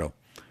Colorado.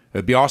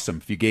 It'd be awesome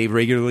if you gave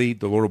regularly.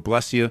 The Lord will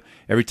bless you.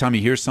 Every time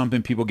you hear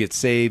something, people get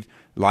saved,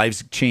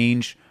 lives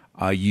change.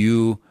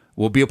 You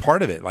will be a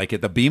part of it. Like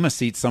at the Bema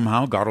seat,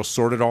 somehow God will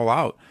sort it all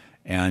out.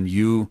 And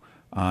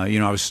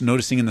I was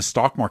noticing in the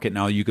stock market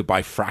now, you could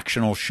buy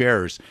fractional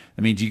shares.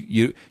 I mean,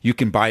 you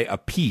can buy a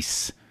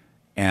piece,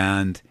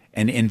 and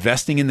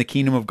investing in the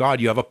kingdom of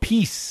God, you have a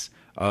piece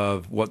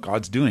of what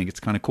God's doing. It's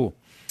kind of cool.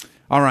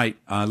 All right.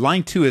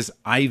 Line 2 is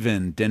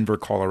Ivan, Denver,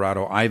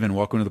 Colorado. Ivan,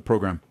 welcome to the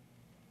program.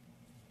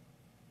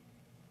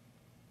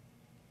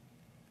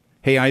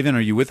 Hey, Ivan,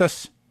 are you with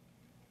us?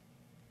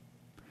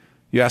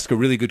 You ask a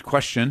really good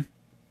question.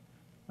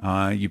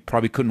 You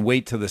probably couldn't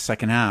wait till the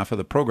second half of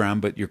the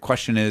program, but your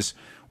question is,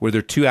 were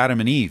there two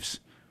Adam and Eves?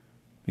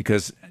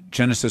 Because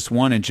Genesis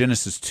 1 and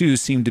Genesis 2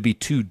 seem to be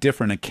two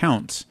different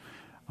accounts.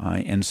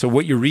 And so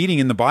what you're reading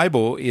in the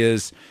Bible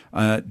is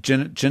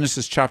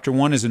Genesis chapter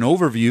 1 is an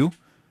overview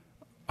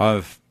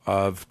of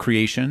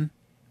creation,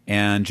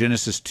 and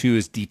Genesis 2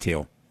 is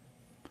detail.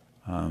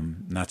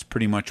 And that's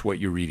pretty much what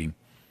you're reading.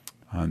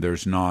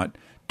 There's not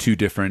two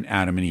different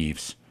Adam and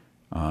Eves.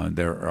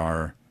 There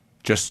are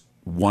just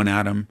one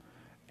Adam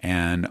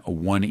and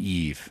one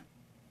Eve.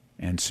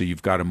 And so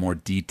you've got a more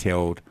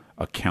detailed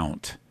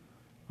account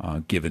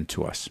given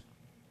to us.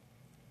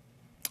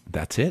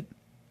 That's it.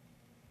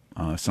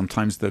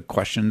 Sometimes the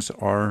questions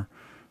are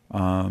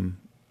a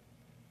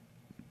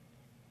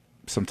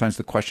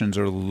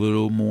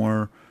little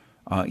more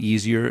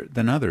easier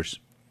than others.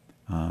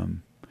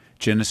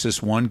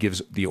 Genesis 1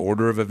 gives the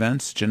order of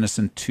events.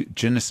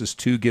 Genesis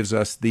 2 gives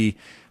us the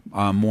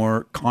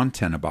more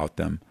content about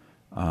them,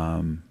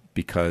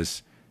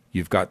 because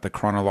you've got the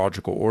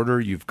chronological order,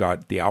 you've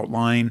got the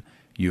outline,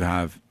 you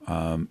have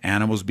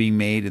animals being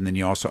made, and then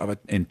you also have,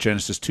 in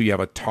Genesis 2, you have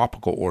a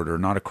topical order,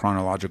 not a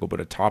chronological,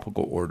 but a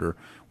topical order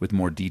with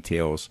more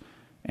details,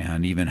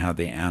 and even have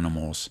the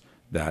animals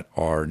that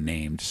are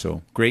named.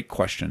 So, great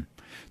question.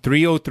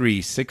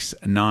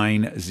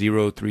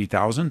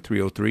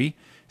 303-690-3000,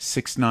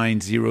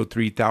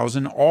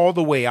 303-690-3000, all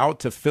the way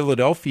out to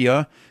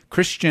Philadelphia.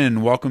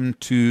 Christian, welcome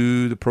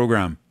to the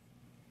program.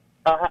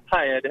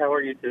 Hi, Ed. How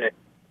are you today?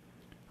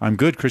 I'm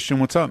good, Christian.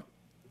 What's up?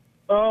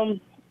 I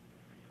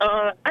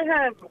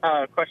have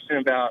a question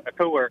about a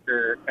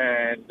coworker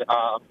and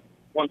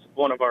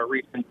one of our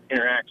recent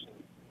interactions.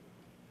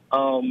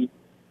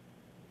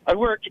 I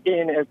work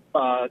in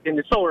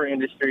the solar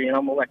industry, and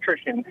I'm an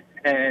electrician,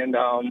 and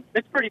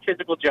it's a pretty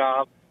physical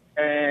job.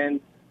 And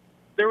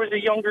there was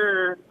a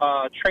younger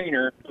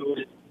trainer who was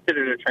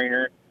considered a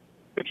trainer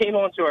who came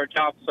onto our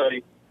job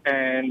site,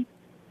 and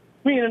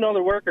me and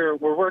another worker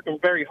were working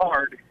very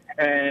hard,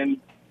 and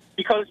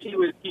because he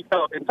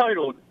felt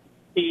entitled,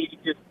 he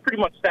just pretty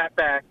much sat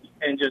back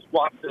and just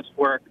watched us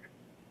work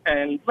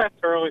and left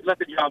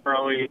the job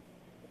early,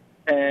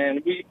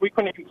 and we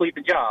couldn't complete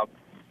the job.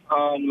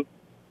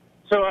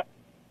 So, I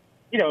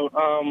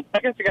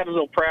guess I got a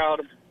little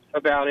proud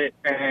about it,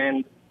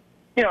 and,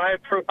 I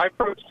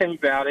approached him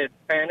about it,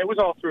 and it was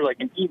all through, like,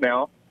 an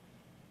email,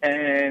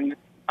 and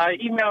I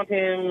emailed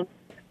him,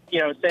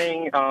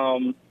 saying,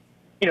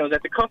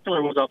 that the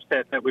customer was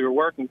upset that we were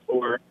working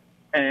for,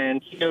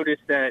 and he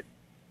noticed that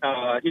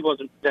the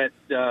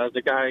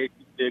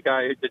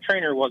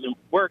trainer wasn't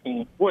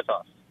working with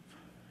us.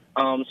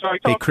 So I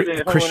talked to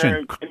the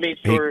homeowner and made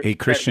sure. Hey,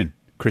 Christian,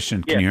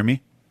 can you hear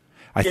me?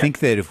 I think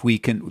that if we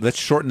can, let's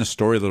shorten the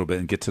story a little bit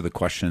and get to the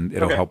question.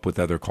 It'll help with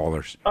other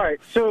callers. All right.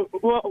 So,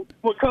 well,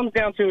 what comes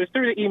down to is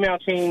through the email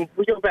chain,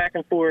 we go back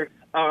and forth.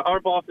 Our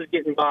bosses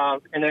get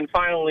involved, and then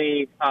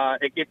finally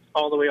it gets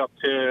all the way up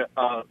to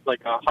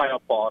like a high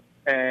up boss.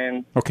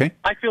 And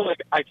I feel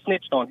like I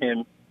snitched on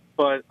him,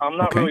 but I'm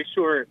not really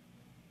sure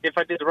if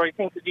I did the right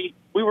thing, because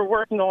we were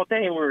working all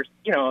day, and we were,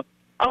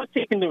 I was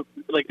taking the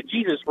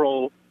Jesus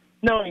role,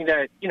 knowing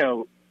that,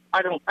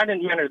 I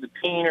didn't matter the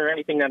pain or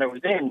anything that I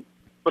was in,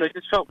 but I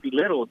just felt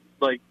belittled,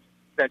 like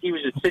that he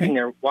was just sitting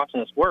there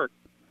watching us work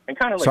and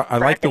kind of like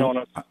cracking on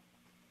us.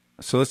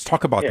 So let's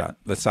talk about that.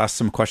 Let's ask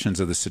some questions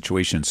of the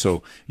situation.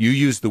 So you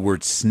used the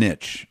word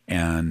snitch,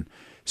 and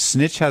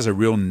snitch has a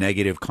real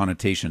negative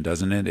connotation,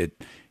 doesn't it?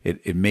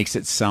 It makes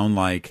it sound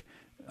like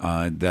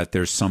that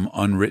there's some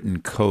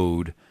unwritten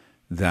code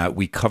that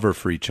we cover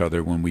for each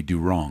other when we do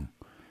wrong,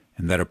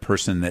 and that a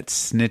person that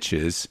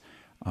snitches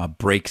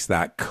breaks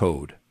that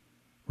code,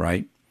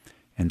 right?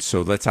 And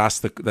so let's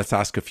ask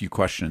a few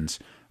questions.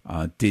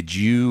 Did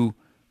you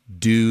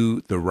do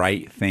the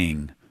right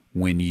thing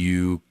when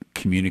you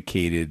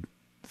communicated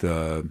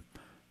the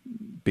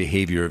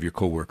behavior of your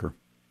coworker?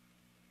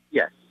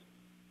 Yes.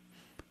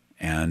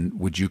 And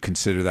would you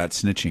consider that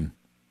snitching?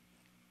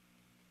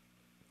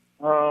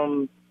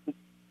 No,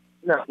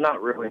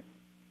 not really.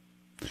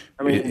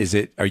 I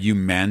mean, are you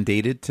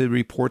mandated to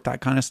report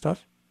that kind of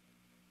stuff?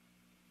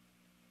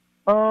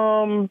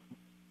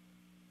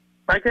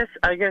 I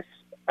guess,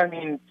 I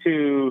mean,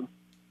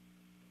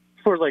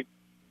 for like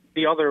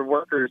the other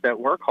workers that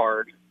work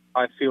hard,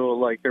 I feel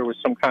like there was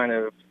some kind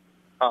of,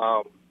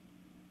 I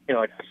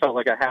felt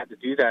like I had to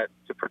do that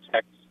to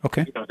protect,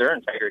 their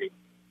integrity.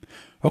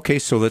 Okay,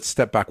 so let's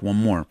step back one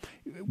more.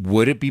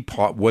 Would it be,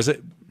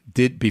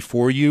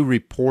 before you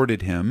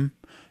reported him,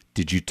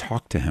 did you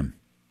talk to him?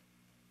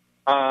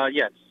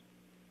 Yes.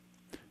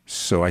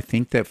 So I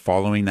think that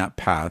following that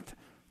path,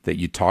 that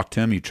you talked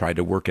to him, you tried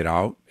to work it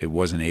out, it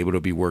wasn't able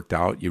to be worked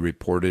out, you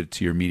reported it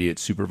to your immediate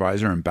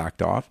supervisor and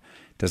backed off.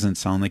 Doesn't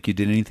sound like you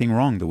did anything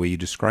wrong the way you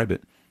describe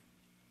it.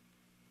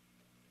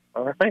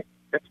 All right,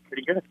 that's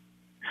pretty good.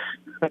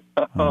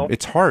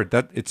 It's hard.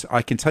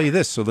 I can tell you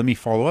this, so let me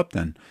follow up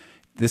then.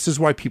 This is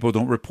why people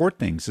don't report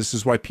things. This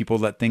is why people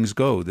let things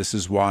go. This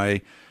is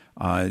why,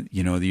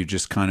 you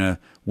just kind of,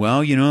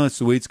 that's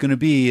the way it's going to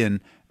be,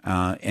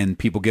 and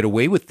people get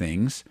away with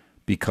things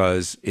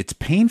because it's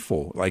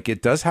painful. Like,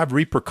 it does have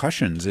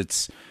repercussions.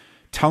 It's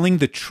telling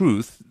the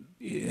truth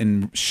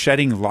and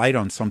shedding light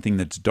on something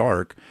that's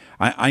dark.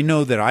 I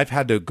know that I've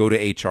had to go to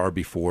HR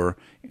before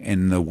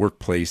in the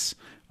workplace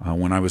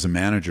when I was a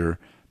manager,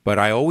 but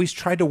I always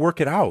tried to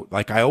work it out.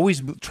 Like, I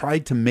always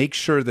tried to make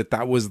sure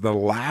that was the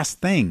last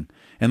thing.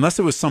 Unless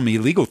it was some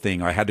illegal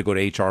thing, I had to go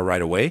to HR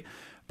right away.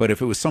 But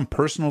if it was some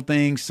personal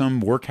thing, some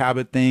work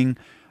habit thing,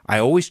 I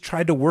always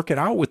tried to work it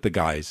out with the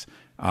guys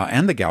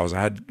and the gals.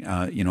 I had,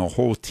 a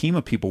whole team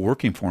of people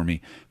working for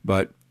me,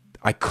 but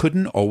I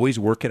couldn't always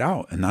work it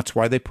out. And that's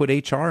why they put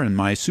HR and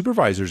my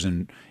supervisors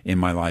in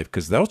my life,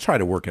 because they'll try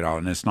to work it out,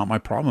 and it's not my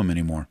problem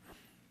anymore.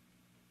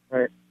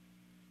 Right.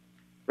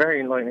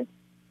 Very enlightening.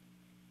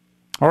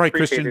 All right,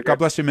 Christian. God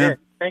bless you, man. Yeah,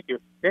 thank you.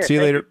 Yeah, see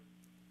you later.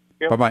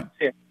 Yep. Bye-bye.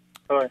 See you.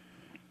 Bye.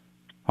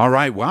 All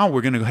right. Wow.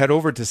 We're going to head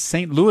over to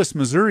St. Louis,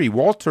 Missouri.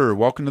 Walter,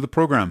 welcome to the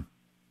program.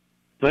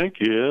 Thank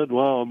you, Ed.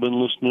 Wow, I've been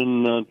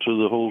listening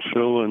to the whole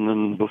show, and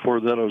then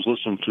before that I was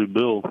listening to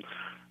Bill,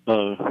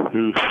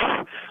 who,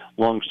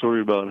 long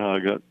story about how I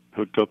got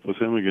hooked up with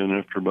him again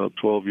after about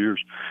 12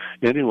 years.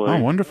 Anyway.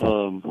 Oh,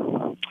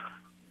 wonderful.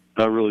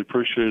 I really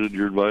appreciated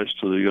your advice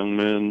to the young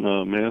man,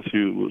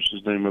 Matthew was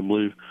his name, I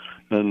believe.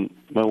 And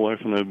my wife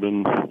and I have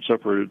been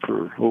separated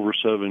for over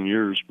 7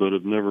 years, but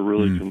have never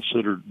really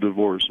considered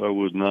divorce. I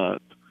would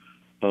not.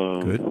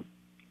 Good.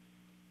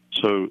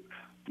 So,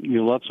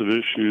 lots of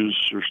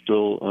issues are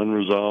still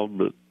unresolved,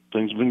 but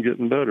things have been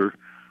getting better.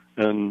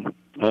 And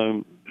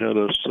I had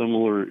a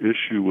similar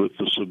issue with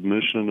the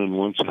submission, and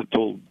once I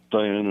told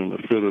Diane in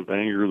a fit of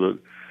anger that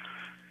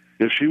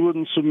if she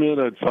wouldn't submit,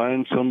 I'd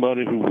find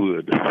somebody who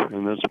would.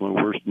 And that's my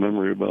worst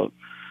memory about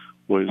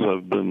ways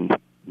I've been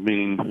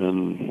mean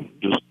and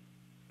just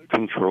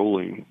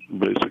controlling,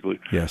 basically.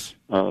 Yes.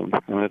 I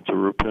had to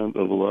repent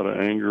of a lot of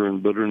anger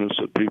and bitterness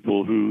at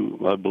people who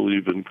I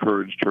believe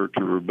encouraged her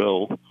to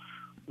rebel.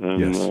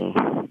 And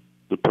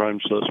the prime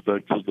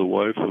suspect is the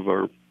wife of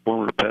our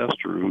former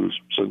pastor, who's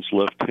since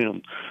left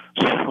him.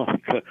 So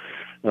I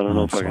don't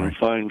know if I can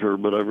find her,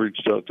 but I've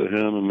reached out to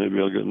him, and maybe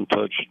I'll get in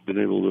touch, been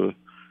able to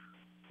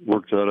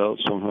work that out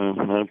somehow.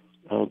 And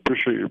I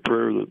appreciate your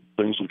prayer that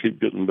things will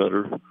keep getting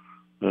better.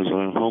 As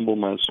I humble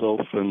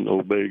myself and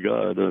obey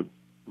God, I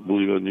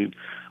believe I need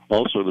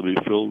also to be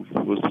filled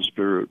with the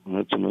Spirit, and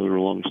that's another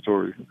long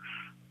story.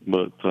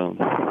 But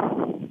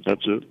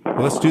that's it.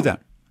 Well, let's do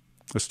that.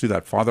 Let's do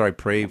that. Father, I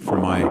pray for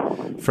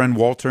my friend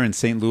Walter in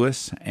St.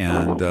 Louis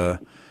and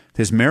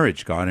his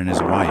marriage, God, and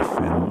his wife,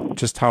 and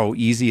just how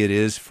easy it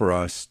is for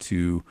us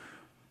to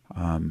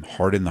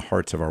harden the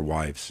hearts of our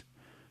wives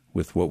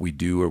with what we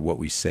do or what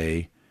we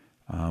say,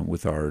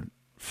 with our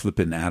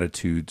flippant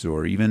attitudes,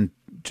 or even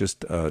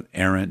just an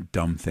errant,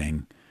 dumb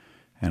thing.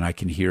 And I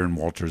can hear in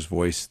Walter's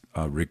voice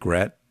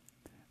regret,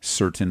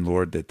 certain,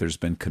 Lord, that there's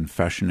been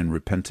confession and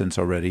repentance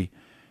already.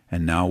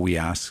 And now we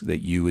ask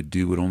that you would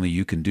do what only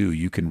you can do.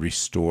 You can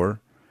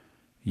restore.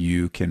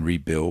 You can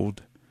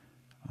rebuild.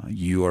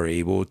 You are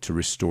able to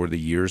restore the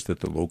years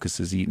that the locust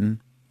has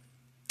eaten.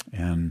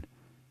 And,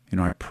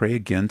 I pray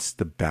against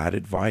the bad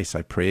advice.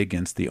 I pray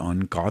against the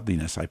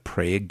ungodliness. I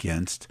pray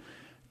against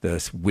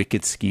the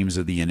wicked schemes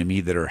of the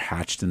enemy that are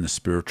hatched in the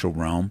spiritual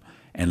realm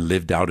and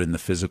lived out in the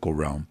physical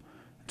realm.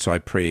 So I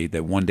pray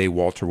that one day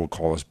Walter will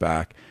call us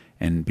back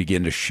and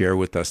begin to share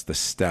with us the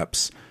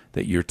steps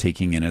that you're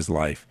taking in his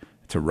life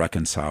to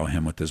reconcile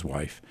him with his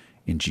wife.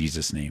 In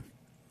Jesus' name.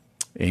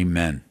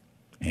 Amen.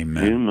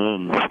 Amen.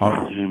 Amen.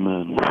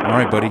 Amen. All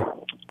right, buddy.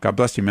 God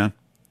bless you, man.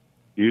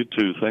 You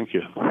too. Thank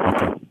you.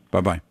 Okay.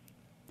 Bye-bye.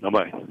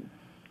 Bye-bye.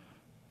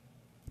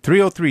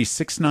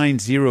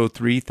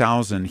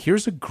 303-690-3000.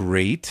 Here's a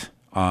great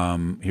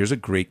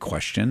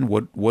question.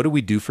 What do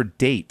we do for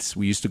dates?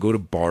 We used to go to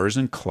bars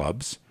and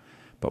clubs,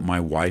 but my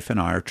wife and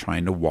I are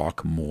trying to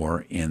walk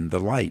more in the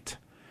light.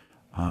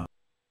 A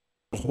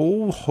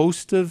whole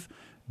host of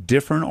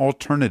different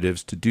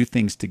alternatives to do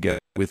things together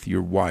with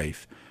your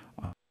wife.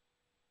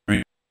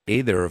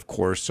 There, of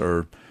course,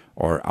 are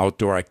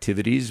outdoor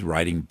activities,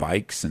 riding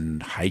bikes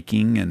and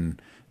hiking and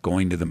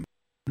going to the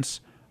mountains.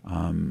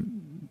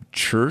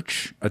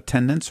 Church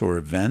attendance or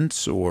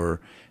events or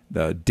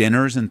the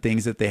dinners and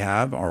things that they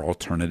have are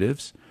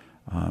alternatives.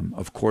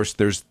 Of course,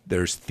 there's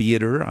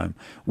theater.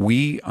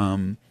 We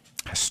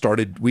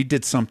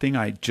did something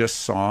I just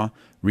saw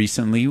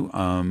recently.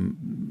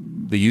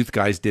 The youth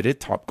guys did it,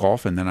 Top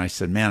Golf, and then I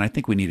said, man, I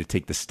think we need to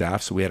take the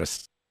staff. So we had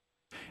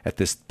at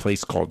this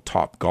place called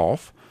Top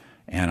Golf,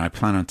 and I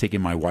plan on taking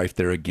my wife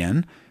there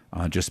again,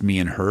 just me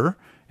and her,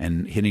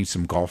 and hitting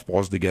some golf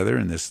balls together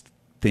in this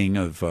thing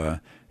of,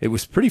 it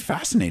was pretty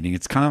fascinating.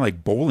 It's kind of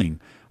like bowling.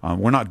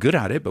 We're not good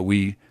at it, but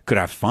we could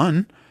have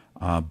fun.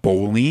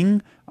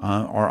 Bowling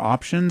are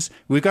options.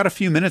 We've got a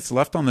few minutes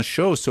left on the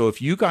show, so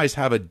if you guys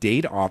have a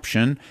date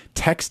option,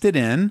 text it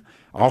in.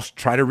 I'll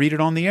try to read it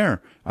on the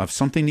air of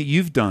something that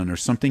you've done or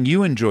something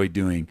you enjoy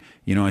doing.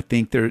 I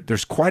think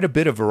there's quite a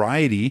bit of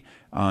variety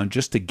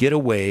just to get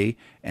away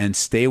and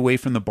stay away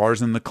from the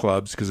bars and the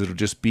clubs, because it'll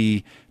just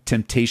be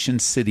temptation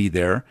city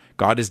there.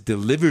 God has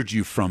delivered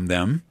you from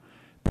them.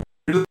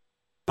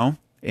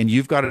 And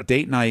you've got a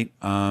date night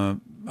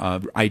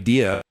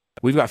idea.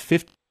 We've got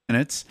 15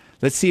 minutes.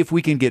 Let's see if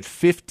we can get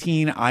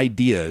 15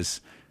 ideas.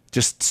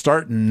 Just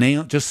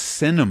just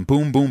send them,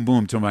 boom, boom,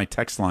 boom, to my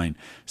text line,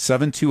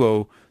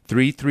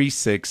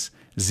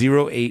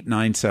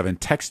 720-336-0897.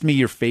 Text me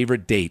your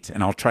favorite date,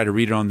 and I'll try to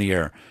read it on the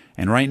air.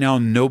 And right now,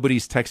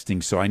 nobody's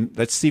texting, so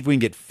let's see if we can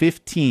get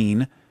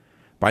 15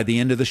 by the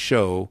end of the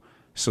show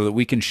so that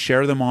we can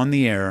share them on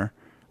the air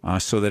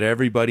so that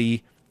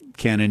everybody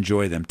can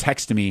enjoy them.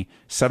 Text me,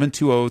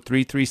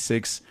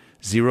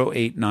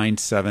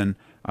 720-336-0897.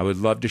 I would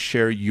love to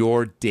share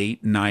your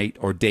date night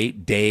or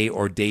date day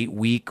or date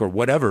week or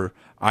whatever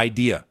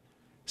idea.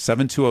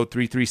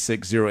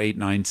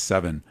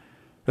 720-336-0897.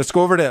 Let's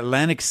go over to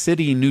Atlantic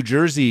City, New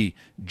Jersey.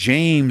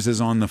 James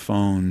is on the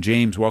phone.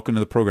 James, welcome to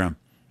the program.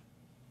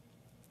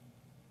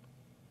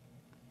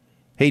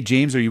 Hey,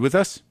 James, are you with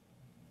us?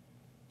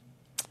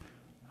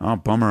 Oh,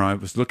 bummer. I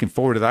was looking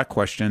forward to that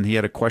question. He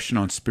had a question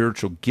on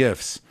spiritual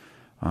gifts.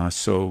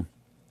 So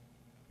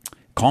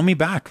call me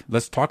back.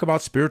 Let's talk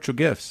about spiritual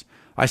gifts.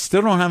 I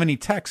still don't have any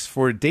texts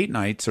for date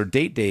nights or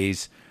date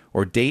days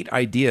or date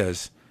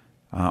ideas.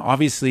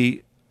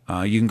 Obviously,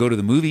 you can go to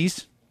the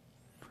movies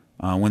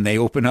when they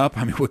open up.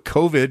 I mean, with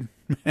COVID,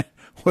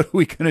 what are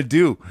we going to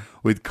do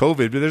with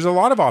COVID? But there's a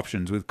lot of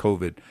options with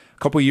COVID. A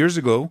couple of years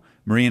ago,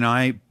 Marie and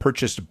I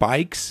purchased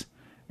bikes,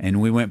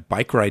 and we went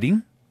bike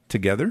riding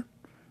together.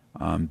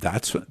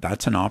 That's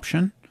an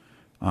option.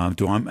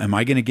 Am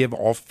I going to give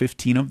all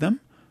 15 of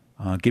them?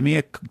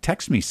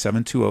 Text me,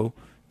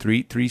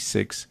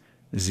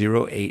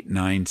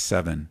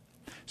 720-336-0897.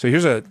 So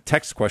here's a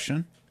text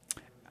question.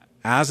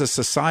 As a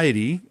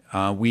society,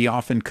 we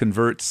often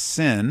convert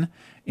sin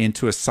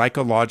into a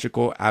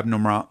psychological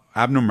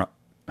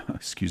abnormality.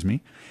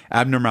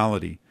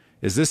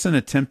 Is this an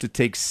attempt to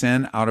take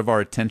sin out of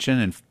our attention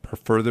and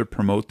further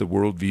promote the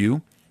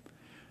worldview?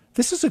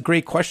 This is a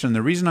great question.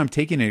 The reason I'm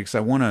taking it is because I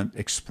want to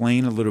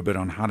explain a little bit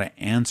on how to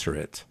answer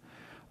it.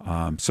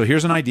 So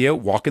here's an idea: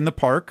 walk in the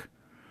park.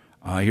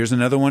 Here's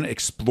another one: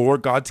 explore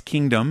God's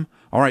kingdom.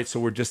 All right, so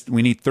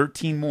we need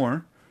 13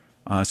 more.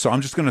 So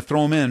I'm just going to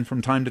throw them in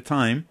from time to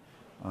time.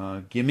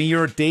 Give me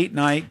your date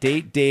night,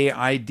 date day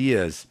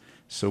ideas.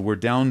 So we're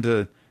down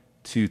to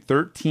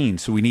 13.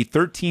 So we need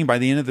 13 by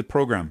the end of the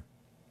program.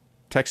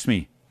 Text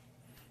me,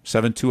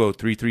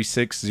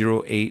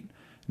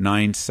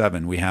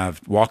 720-336-0897. We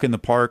have walk in the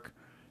park,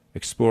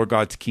 explore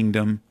God's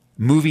kingdom,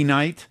 movie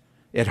night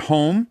at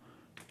home.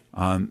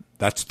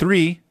 That's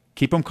 3.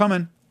 Keep them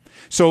coming.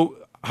 So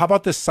how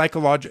about this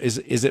psychological?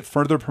 Is it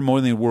further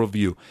promoting the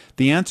worldview?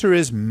 The answer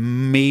is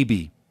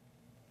maybe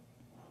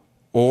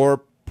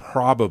or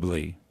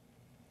probably,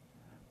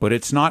 but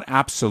it's not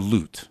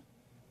absolute.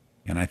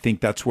 And I think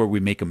that's where we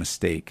make a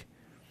mistake.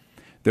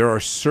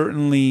 There's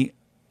certainly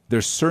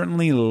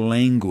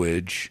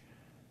language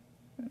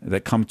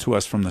that come to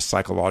us from the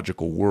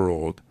psychological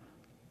world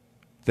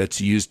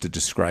that's used to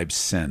describe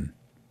sin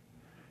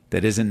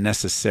that isn't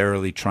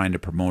necessarily trying to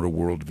promote a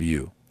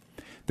worldview.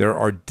 There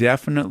are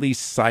definitely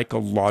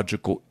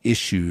psychological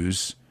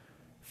issues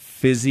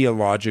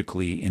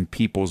physiologically in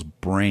people's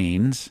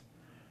brains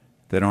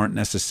that aren't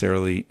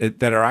necessarily,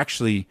 that are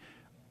actually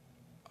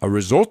a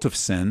result of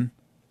sin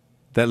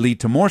that lead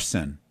to more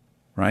sin,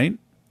 right?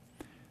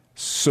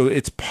 So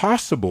it's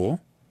possible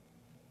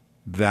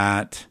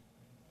that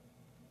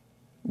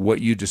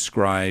what you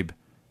describe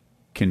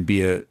can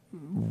be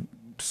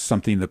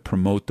something to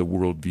promote the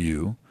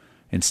worldview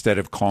instead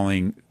of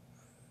calling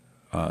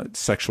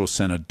sexual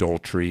sin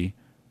adultery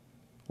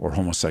or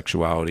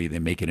homosexuality. They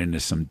make it into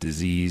some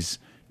disease.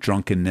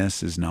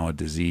 Drunkenness is now a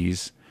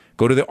disease.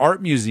 Go to the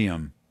art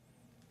museum.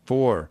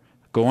 4.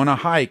 Go on a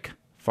hike.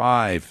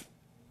 5.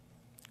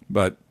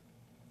 But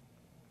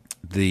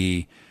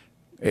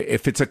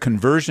if it's a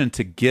conversion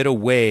to get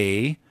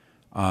away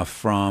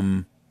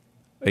from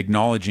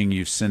acknowledging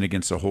you've sinned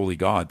against a holy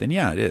God, then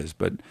yeah, it is.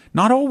 But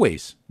not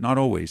always. Not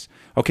always.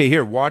 Okay,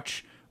 here,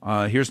 watch.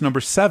 Here's number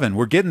 7.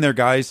 We're getting there,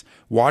 guys.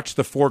 Watch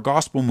the 4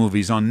 gospel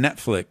movies on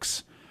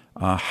Netflix.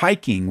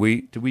 Hiking.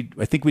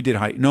 I think we did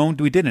hike. No,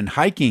 we didn't.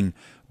 Hiking.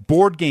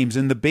 Board games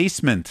in the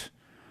basement.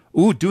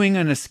 Ooh, doing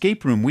an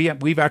escape room.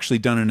 We've actually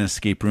done an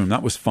escape room.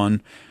 That was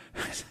fun.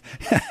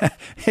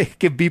 It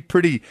can be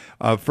pretty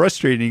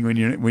frustrating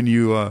when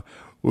you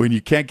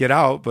can't get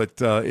out, but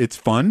it's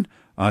fun.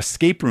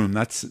 Escape room.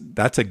 That's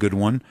a good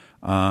one.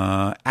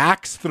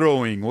 Axe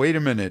throwing. Wait a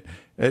minute.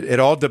 It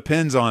all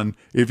depends on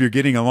if you're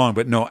getting along,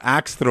 but no,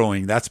 axe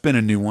throwing. That's been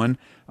a new one.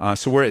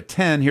 So we're at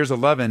 10. Here's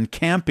 11.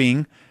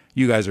 Camping.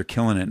 You guys are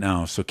killing it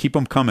now, so keep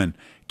them coming.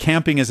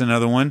 Camping is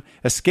another one.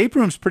 Escape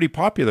room's pretty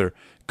popular.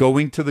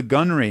 Going to the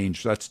gun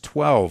range. That's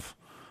 12.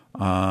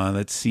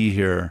 Let's see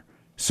here.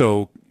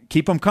 So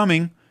keep them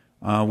coming.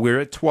 We're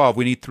at 12.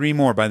 We need 3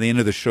 more by the end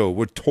of the show.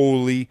 We're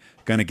totally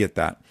going to get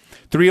that.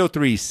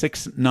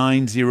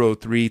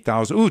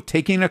 303-690-3000. Ooh,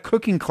 taking a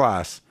cooking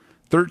class.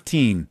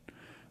 13.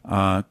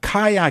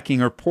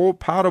 Kayaking or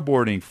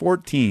paddleboarding.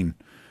 14.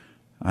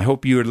 I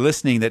hope you are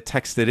listening that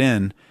texted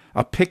in.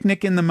 A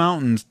picnic in the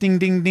mountains. Ding,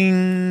 ding,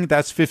 ding.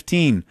 That's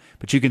 15.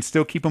 But you can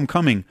still keep them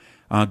coming.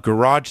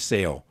 Garage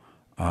sale.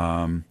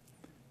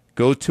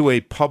 Go to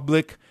a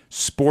public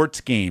sports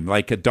game,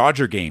 like a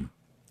Dodger game.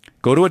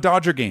 Go to a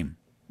Dodger game.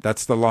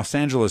 That's the Los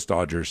Angeles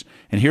Dodgers.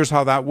 And here's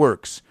how that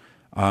works.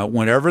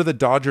 Whenever the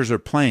Dodgers are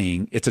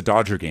playing, it's a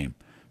Dodger game.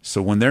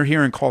 So when they're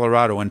here in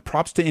Colorado, and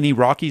props to any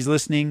Rockies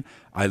listening,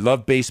 I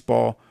love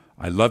baseball.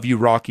 I love you,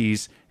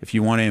 Rockies. If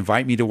you want to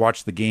invite me to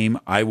watch the game,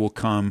 I will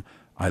come.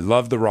 I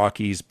love the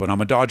Rockies, but I'm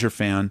a Dodger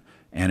fan.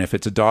 And if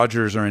it's a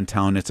Dodgers are in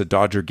town, it's a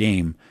Dodger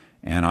game.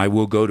 And I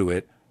will go to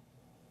it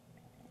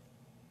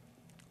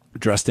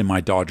dressed in my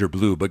Dodger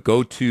blue. But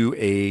go to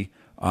a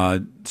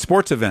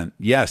sports event.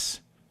 Yes.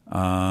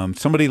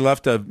 Somebody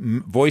left a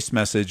voice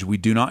message. We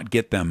do not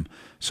get them.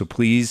 So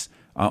please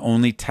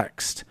only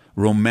text.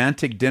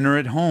 Romantic dinner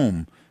at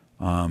home.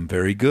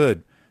 Very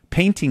good.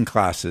 Painting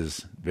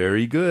classes.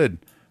 Very good.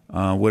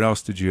 What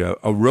else did you have?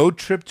 A road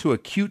trip to a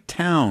cute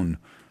town.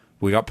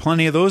 We got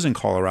plenty of those in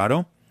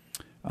Colorado.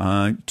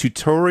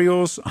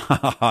 Tutorials.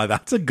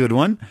 That's a good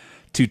one.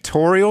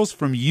 Tutorials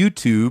from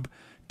YouTube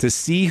to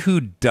see who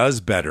does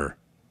better.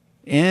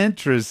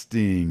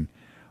 Interesting.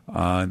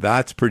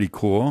 That's pretty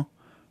cool.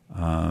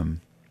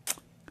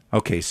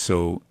 Okay,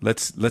 so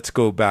let's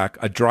go back.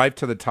 A drive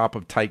to the top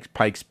of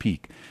Pikes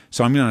Peak.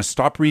 So I'm going to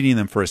stop reading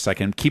them for a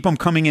second. Keep them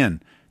coming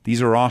in.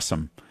 These are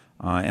awesome.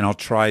 And I'll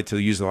try to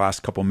use the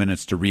last couple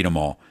minutes to read them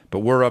all.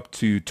 But we're up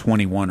to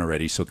 21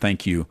 already, so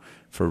thank you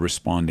for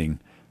responding.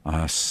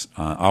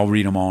 I'll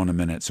read them all in a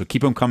minute. So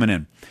keep them coming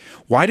in.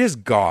 Why does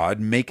God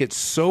make it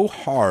so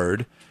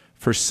hard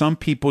for some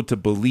people to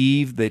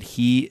believe that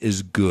he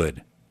is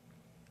good?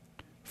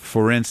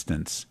 For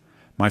instance,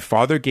 my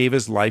father gave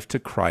his life to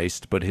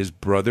Christ, but his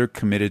brother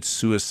committed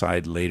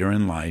suicide later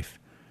in life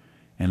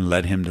and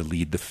led him to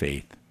lead the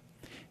faith.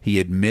 He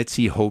admits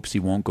he hopes he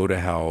won't go to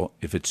hell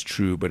if it's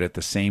true, but at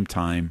the same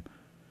time,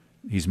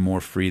 he's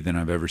more free than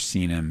I've ever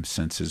seen him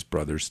since his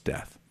brother's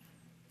death.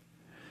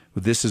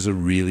 Well, this is a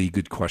really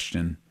good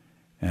question,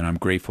 and I'm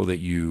grateful that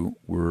you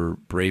were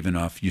brave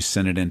enough. You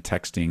sent it in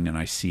texting, and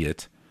I see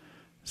it.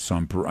 So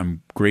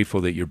I'm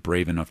grateful that you're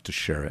brave enough to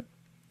share it.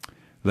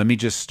 Let me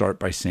just start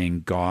by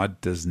saying God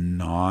does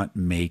not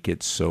make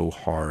it so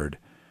hard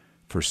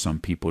for some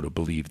people to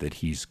believe that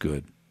he's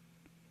good.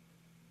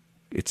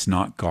 It's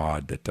not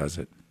God that does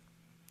it.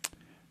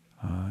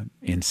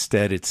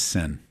 Instead, it's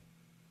sin.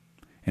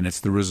 And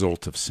it's the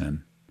result of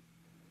sin.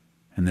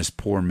 And this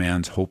poor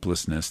man's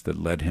hopelessness that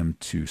led him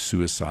to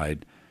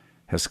suicide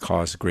has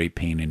caused great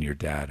pain in your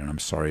dad. And I'm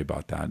sorry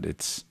about that.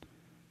 It's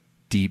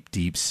deep,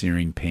 deep,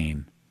 searing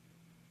pain.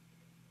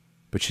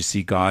 But you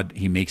see, God,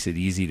 he makes it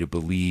easy to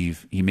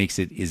believe. He makes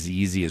it as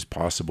easy as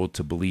possible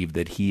to believe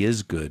that he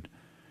is good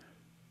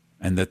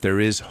and that there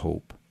is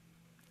hope.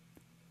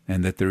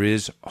 and that there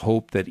is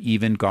hope that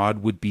even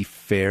God would be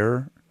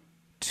fair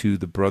to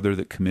the brother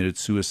that committed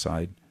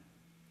suicide.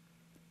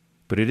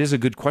 But it is a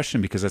good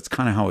question because that's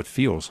kind of how it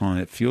feels, huh?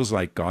 It feels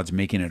like God's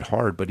making it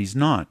hard, but he's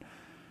not.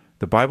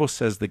 The Bible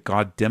says that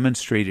God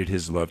demonstrated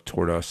his love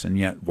toward us, and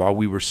yet while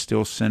we were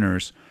still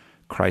sinners,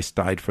 Christ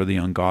died for the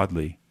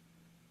ungodly.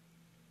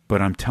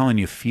 But I'm telling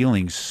you,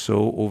 feelings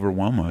so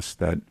overwhelm us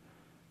that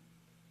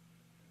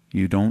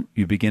you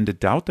begin to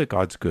doubt that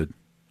God's good.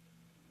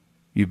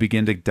 You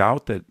begin to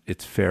doubt that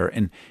it's fair.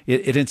 And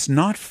it's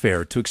not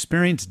fair to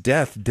experience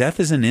death. Death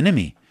is an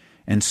enemy,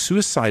 and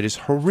suicide is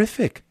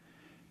horrific.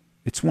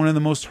 It's one of the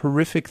most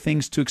horrific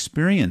things to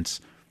experience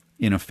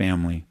in a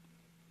family.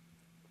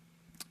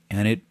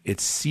 And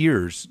it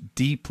sears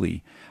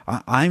deeply.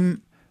 I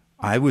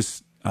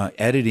was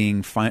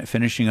editing,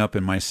 finishing up,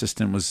 and my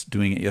assistant was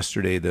doing it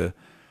yesterday,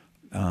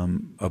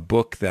 a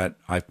book that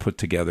I put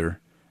together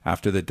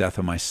after the death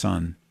of my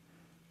son.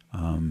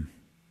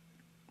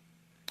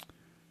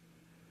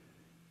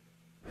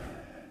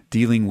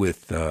 Dealing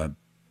with the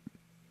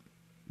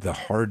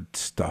hard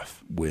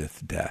stuff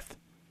with death,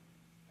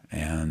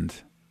 and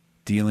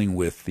dealing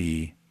with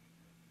the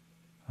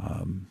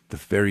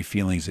very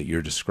feelings that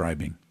you're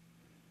describing.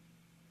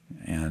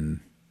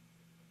 And,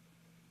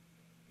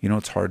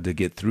 it's hard to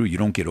get through. You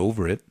don't get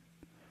over it,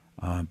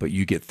 but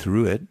you get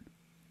through it.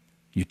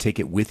 You take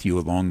it with you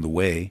along the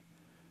way.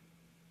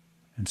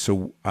 And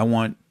so I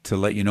want to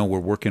let you know we're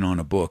working on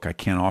a book. I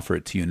can't offer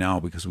it to you now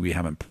because we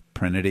haven't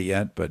printed it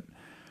yet, but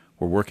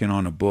we're working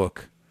on a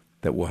book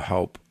that will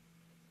help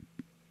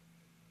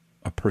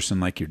a person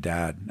like your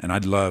dad. And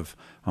I'm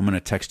going to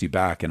text you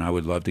back, and I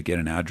would love to get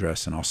an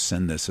address, and I'll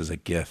send this as a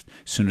gift.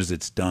 As soon as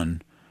it's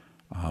done,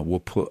 I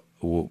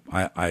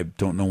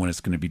don't know when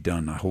it's going to be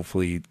done.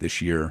 Hopefully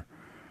this year.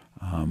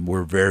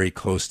 We're very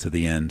close to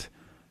the end.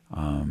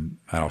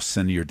 I'll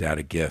send your dad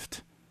a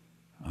gift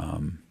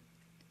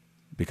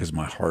because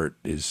my heart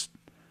is,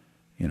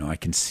 I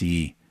can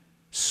see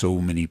so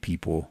many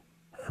people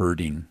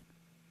hurting,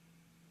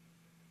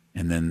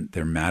 and then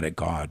they're mad at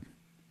God.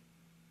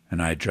 And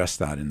I address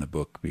that in the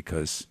book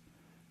because,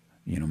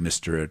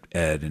 Mr.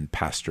 Ed and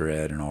Pastor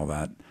Ed and all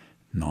that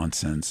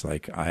nonsense.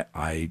 Like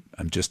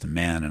I'm just a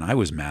man, and I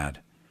was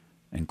mad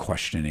and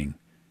questioning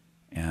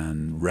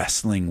and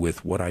wrestling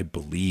with what I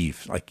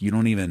believe. Like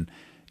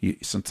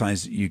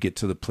sometimes you get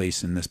to the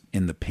place in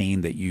the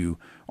pain that you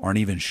aren't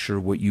even sure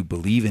what you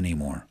believe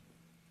anymore.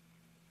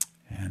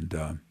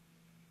 And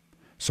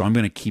so I'm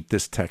going to keep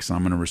this text, and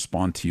I'm going to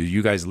respond to you.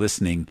 You guys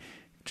listening,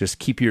 just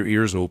keep your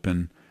ears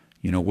open.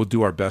 We'll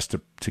do our best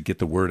to get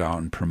the word out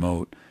and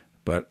promote.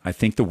 But I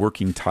think the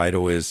working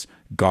title is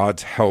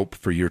God's Help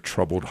for Your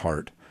Troubled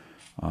Heart.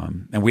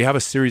 And we have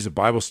a series of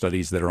Bible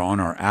studies that are on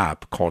our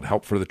app called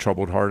Help for the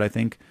Troubled Heart, I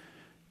think,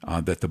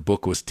 that the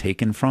book was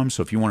taken from.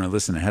 So if you want to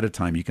listen ahead of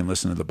time, you can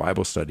listen to the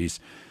Bible studies.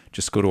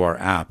 Just go to our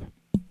app.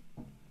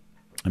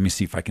 Let me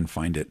see if I can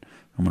find it.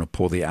 I'm going to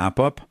pull the app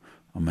up.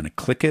 I'm going to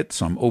click it.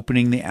 So I'm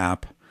opening the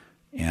app,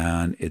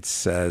 and it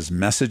says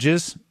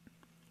Messages.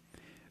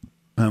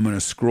 I'm going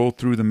to scroll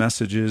through the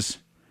messages,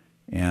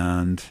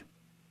 and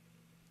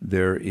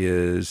there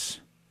is,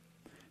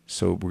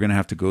 so we're going to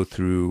have to go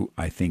through,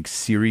 I think,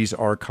 Series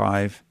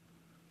Archive,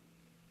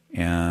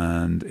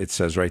 and it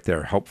says right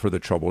there, Help for the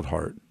Troubled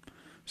Heart.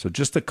 So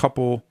just a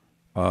couple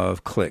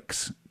of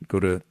clicks. Go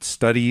to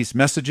Studies,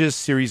 Messages,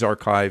 Series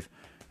Archive,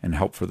 and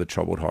Help for the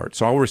Troubled Heart.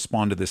 So I'll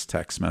respond to this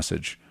text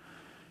message.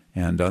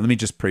 And let me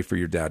just pray for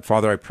your dad.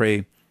 Father, I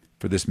pray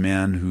for this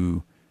man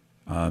who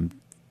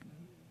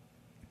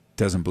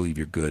doesn't believe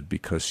you're good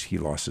because he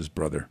lost his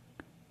brother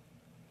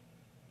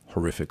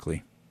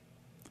horrifically.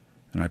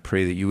 And I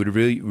pray that you would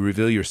really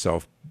reveal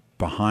yourself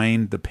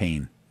behind the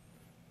pain.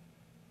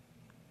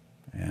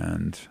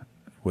 And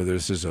whether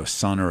this is a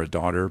son or a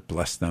daughter,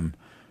 bless them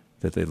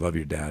that they love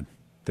your dad.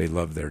 They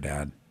love their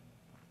dad.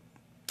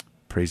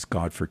 Praise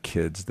God for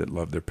kids that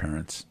love their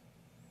parents.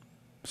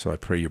 So I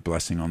pray your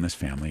blessing on this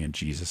family in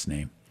Jesus'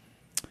 name.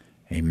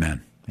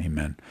 Amen.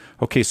 Amen.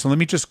 Okay, so let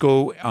me just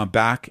go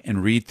back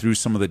and read through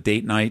some of the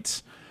date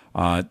nights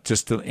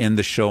just to end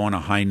the show on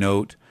a high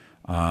note.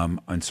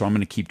 And so I'm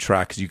going to keep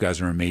track because you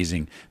guys are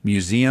amazing.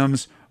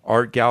 Museums,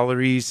 art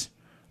galleries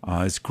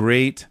is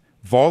great.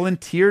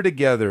 Volunteer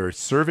together,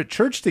 serve at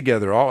church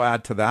together. I'll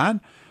add to that.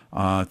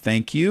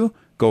 Thank you.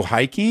 Go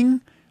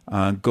hiking.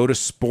 Go to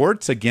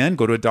sports again.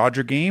 Go to a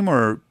Dodger game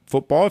or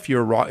football. If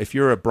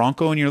you're a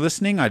Bronco and you're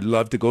listening, I'd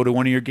love to go to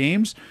one of your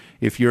games.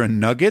 If you're a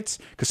Nuggets,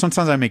 because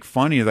sometimes I make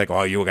fun. You're like,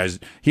 oh, you guys,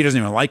 he doesn't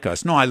even like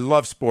us. No, I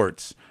love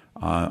sports.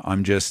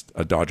 I'm just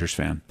a Dodgers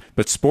fan.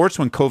 But sports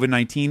when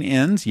COVID-19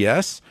 ends,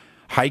 yes.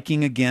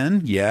 Hiking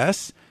again,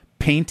 yes.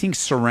 Painting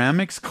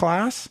ceramics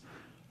class,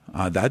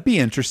 that'd be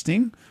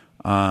interesting.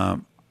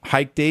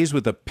 Hike days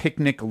with a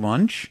picnic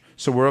lunch.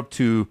 So we're up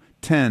to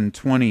 10,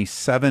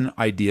 27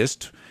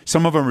 ideas.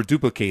 Some of them are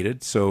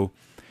duplicated. So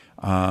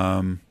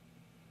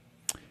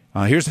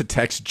here's a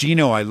text.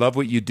 Gino, I love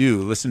what you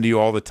do. Listen to you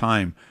all the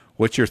time.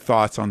 What's your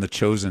thoughts on The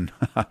Chosen?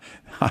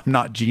 I'm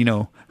not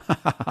Gino.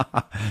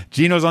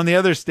 Gino's on the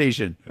other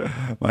station.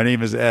 My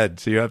name is Ed,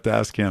 so you have to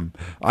ask him.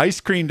 Ice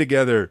cream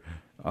together.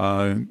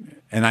 And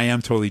I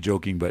am totally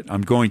joking, but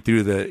I'm going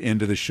through the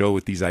end of the show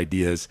with these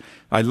ideas.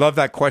 I love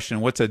that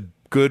question. What's a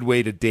good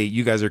way to date?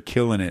 You guys are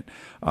killing it.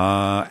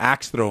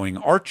 Axe throwing,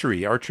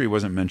 archery. Archery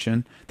wasn't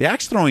mentioned. The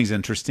axe throwing is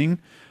interesting.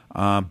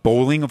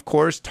 Bowling, of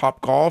course. Top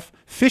golf.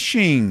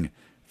 Fishing.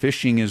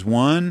 Fishing is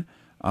one.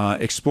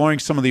 Exploring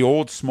some of the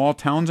old small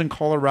towns in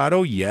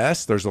Colorado.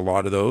 Yes, there's a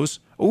lot of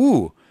those.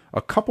 Ooh,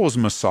 a couples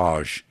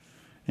massage.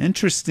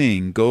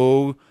 Interesting.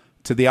 Go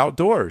to the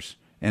outdoors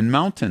and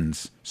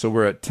mountains. So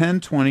we're at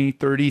 10, 20,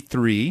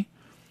 33.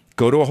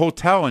 Go to a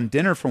hotel and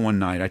dinner for one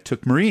night. I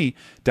took Marie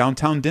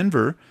downtown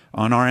Denver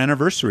on our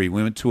anniversary.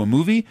 We went to a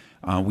movie.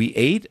 We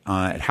ate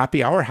at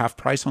happy hour, half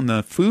price on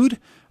the food,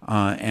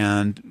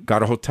 and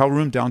got a hotel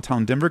room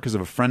downtown Denver because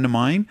of a friend of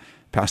mine,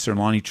 Pastor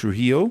Lonnie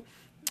Trujillo,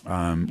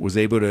 was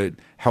able to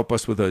help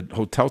us with a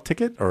hotel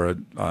ticket or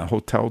a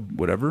hotel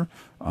whatever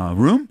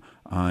room,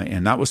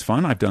 and that was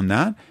fun. I've done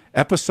that.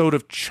 Episode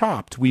of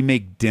Chopped. We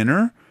make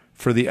dinner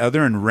for the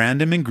other and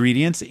random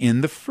ingredients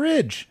in the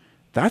fridge.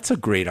 That's a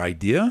great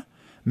idea.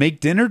 Make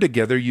dinner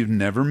together you've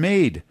never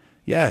made.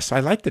 Yes,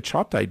 I like the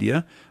Chopped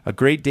idea. A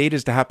great date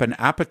is to have an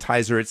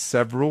appetizer at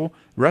several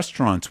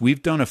restaurants.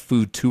 We've done a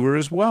food tour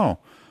as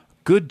well.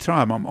 Good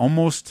time. I'm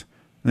almost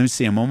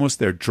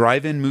there.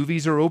 Drive-in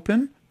movies are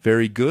open.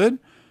 Very good.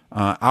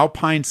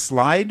 Alpine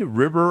slide,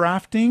 river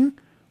rafting.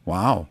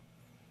 Wow.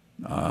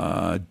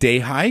 Day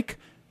hike,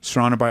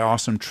 surrounded by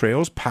awesome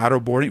trails.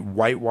 Paddleboarding,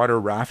 whitewater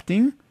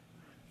rafting.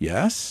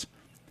 Yes.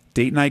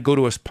 Date night, go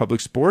to a public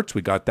sports.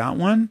 We got that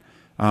one.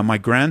 My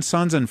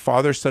grandsons and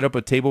father set up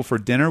a table for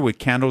dinner with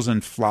candles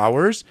and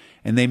flowers,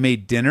 and they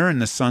made dinner,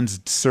 and the sons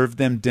served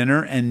them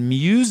dinner and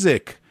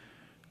music.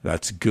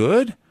 That's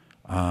good.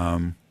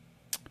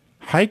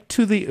 Hike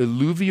to the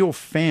alluvial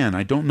fan.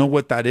 I don't know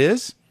what that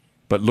is,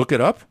 but look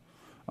it up.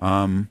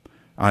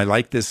 I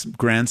like this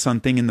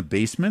grandson thing in the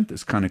basement.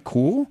 It's kind of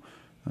cool.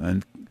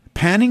 And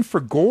panning for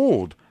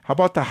gold. How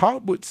about the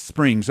Hotwood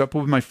Springs up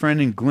with my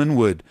friend in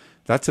Glenwood?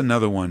 That's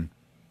another one.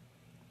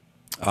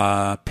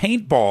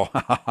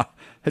 Paintball.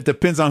 It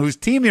depends on whose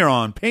team you're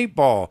on.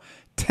 Paintball.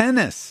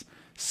 Tennis.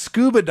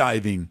 Scuba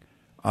diving.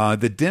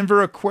 The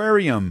Denver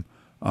Aquarium.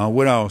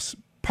 What else?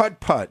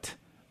 Putt-putt.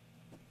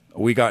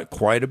 We got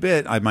quite a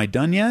bit. Am I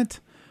done yet?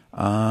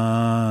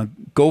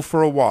 Go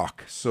for a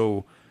walk.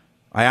 So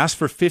I asked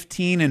for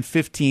 15 and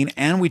 15,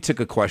 and we took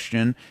a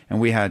question, and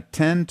we had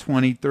 10,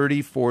 20,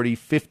 30, 40,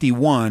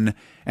 51,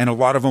 and a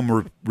lot of them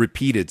were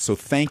repeated. So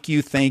thank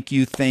you, thank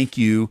you, thank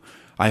you.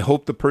 I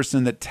hope the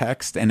person that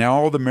texted and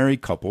all the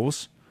married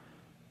couples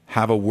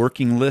have a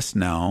working list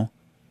now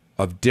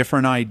of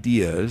different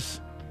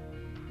ideas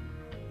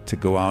to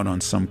go out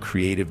on some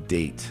creative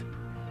date.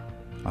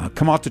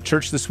 Come out to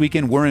church this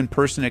weekend. We're in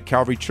person at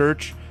Calvary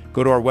Church.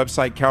 Go to our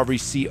website,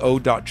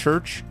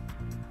 calvaryco.church.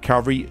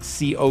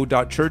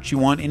 calvaryco.church. You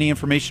want any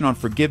information on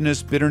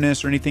forgiveness,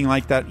 bitterness, or anything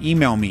like that,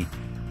 email me,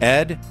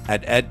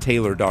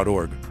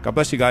 ed@edtaylor.org. God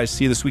bless you guys.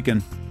 See you this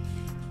weekend.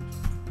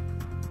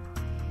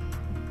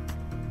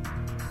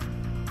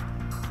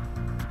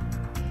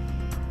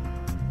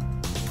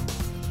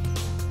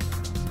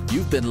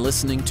 You've been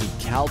listening to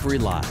Calvary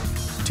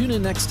Live. Tune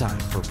in next time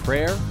for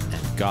prayer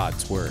and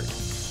God's Word.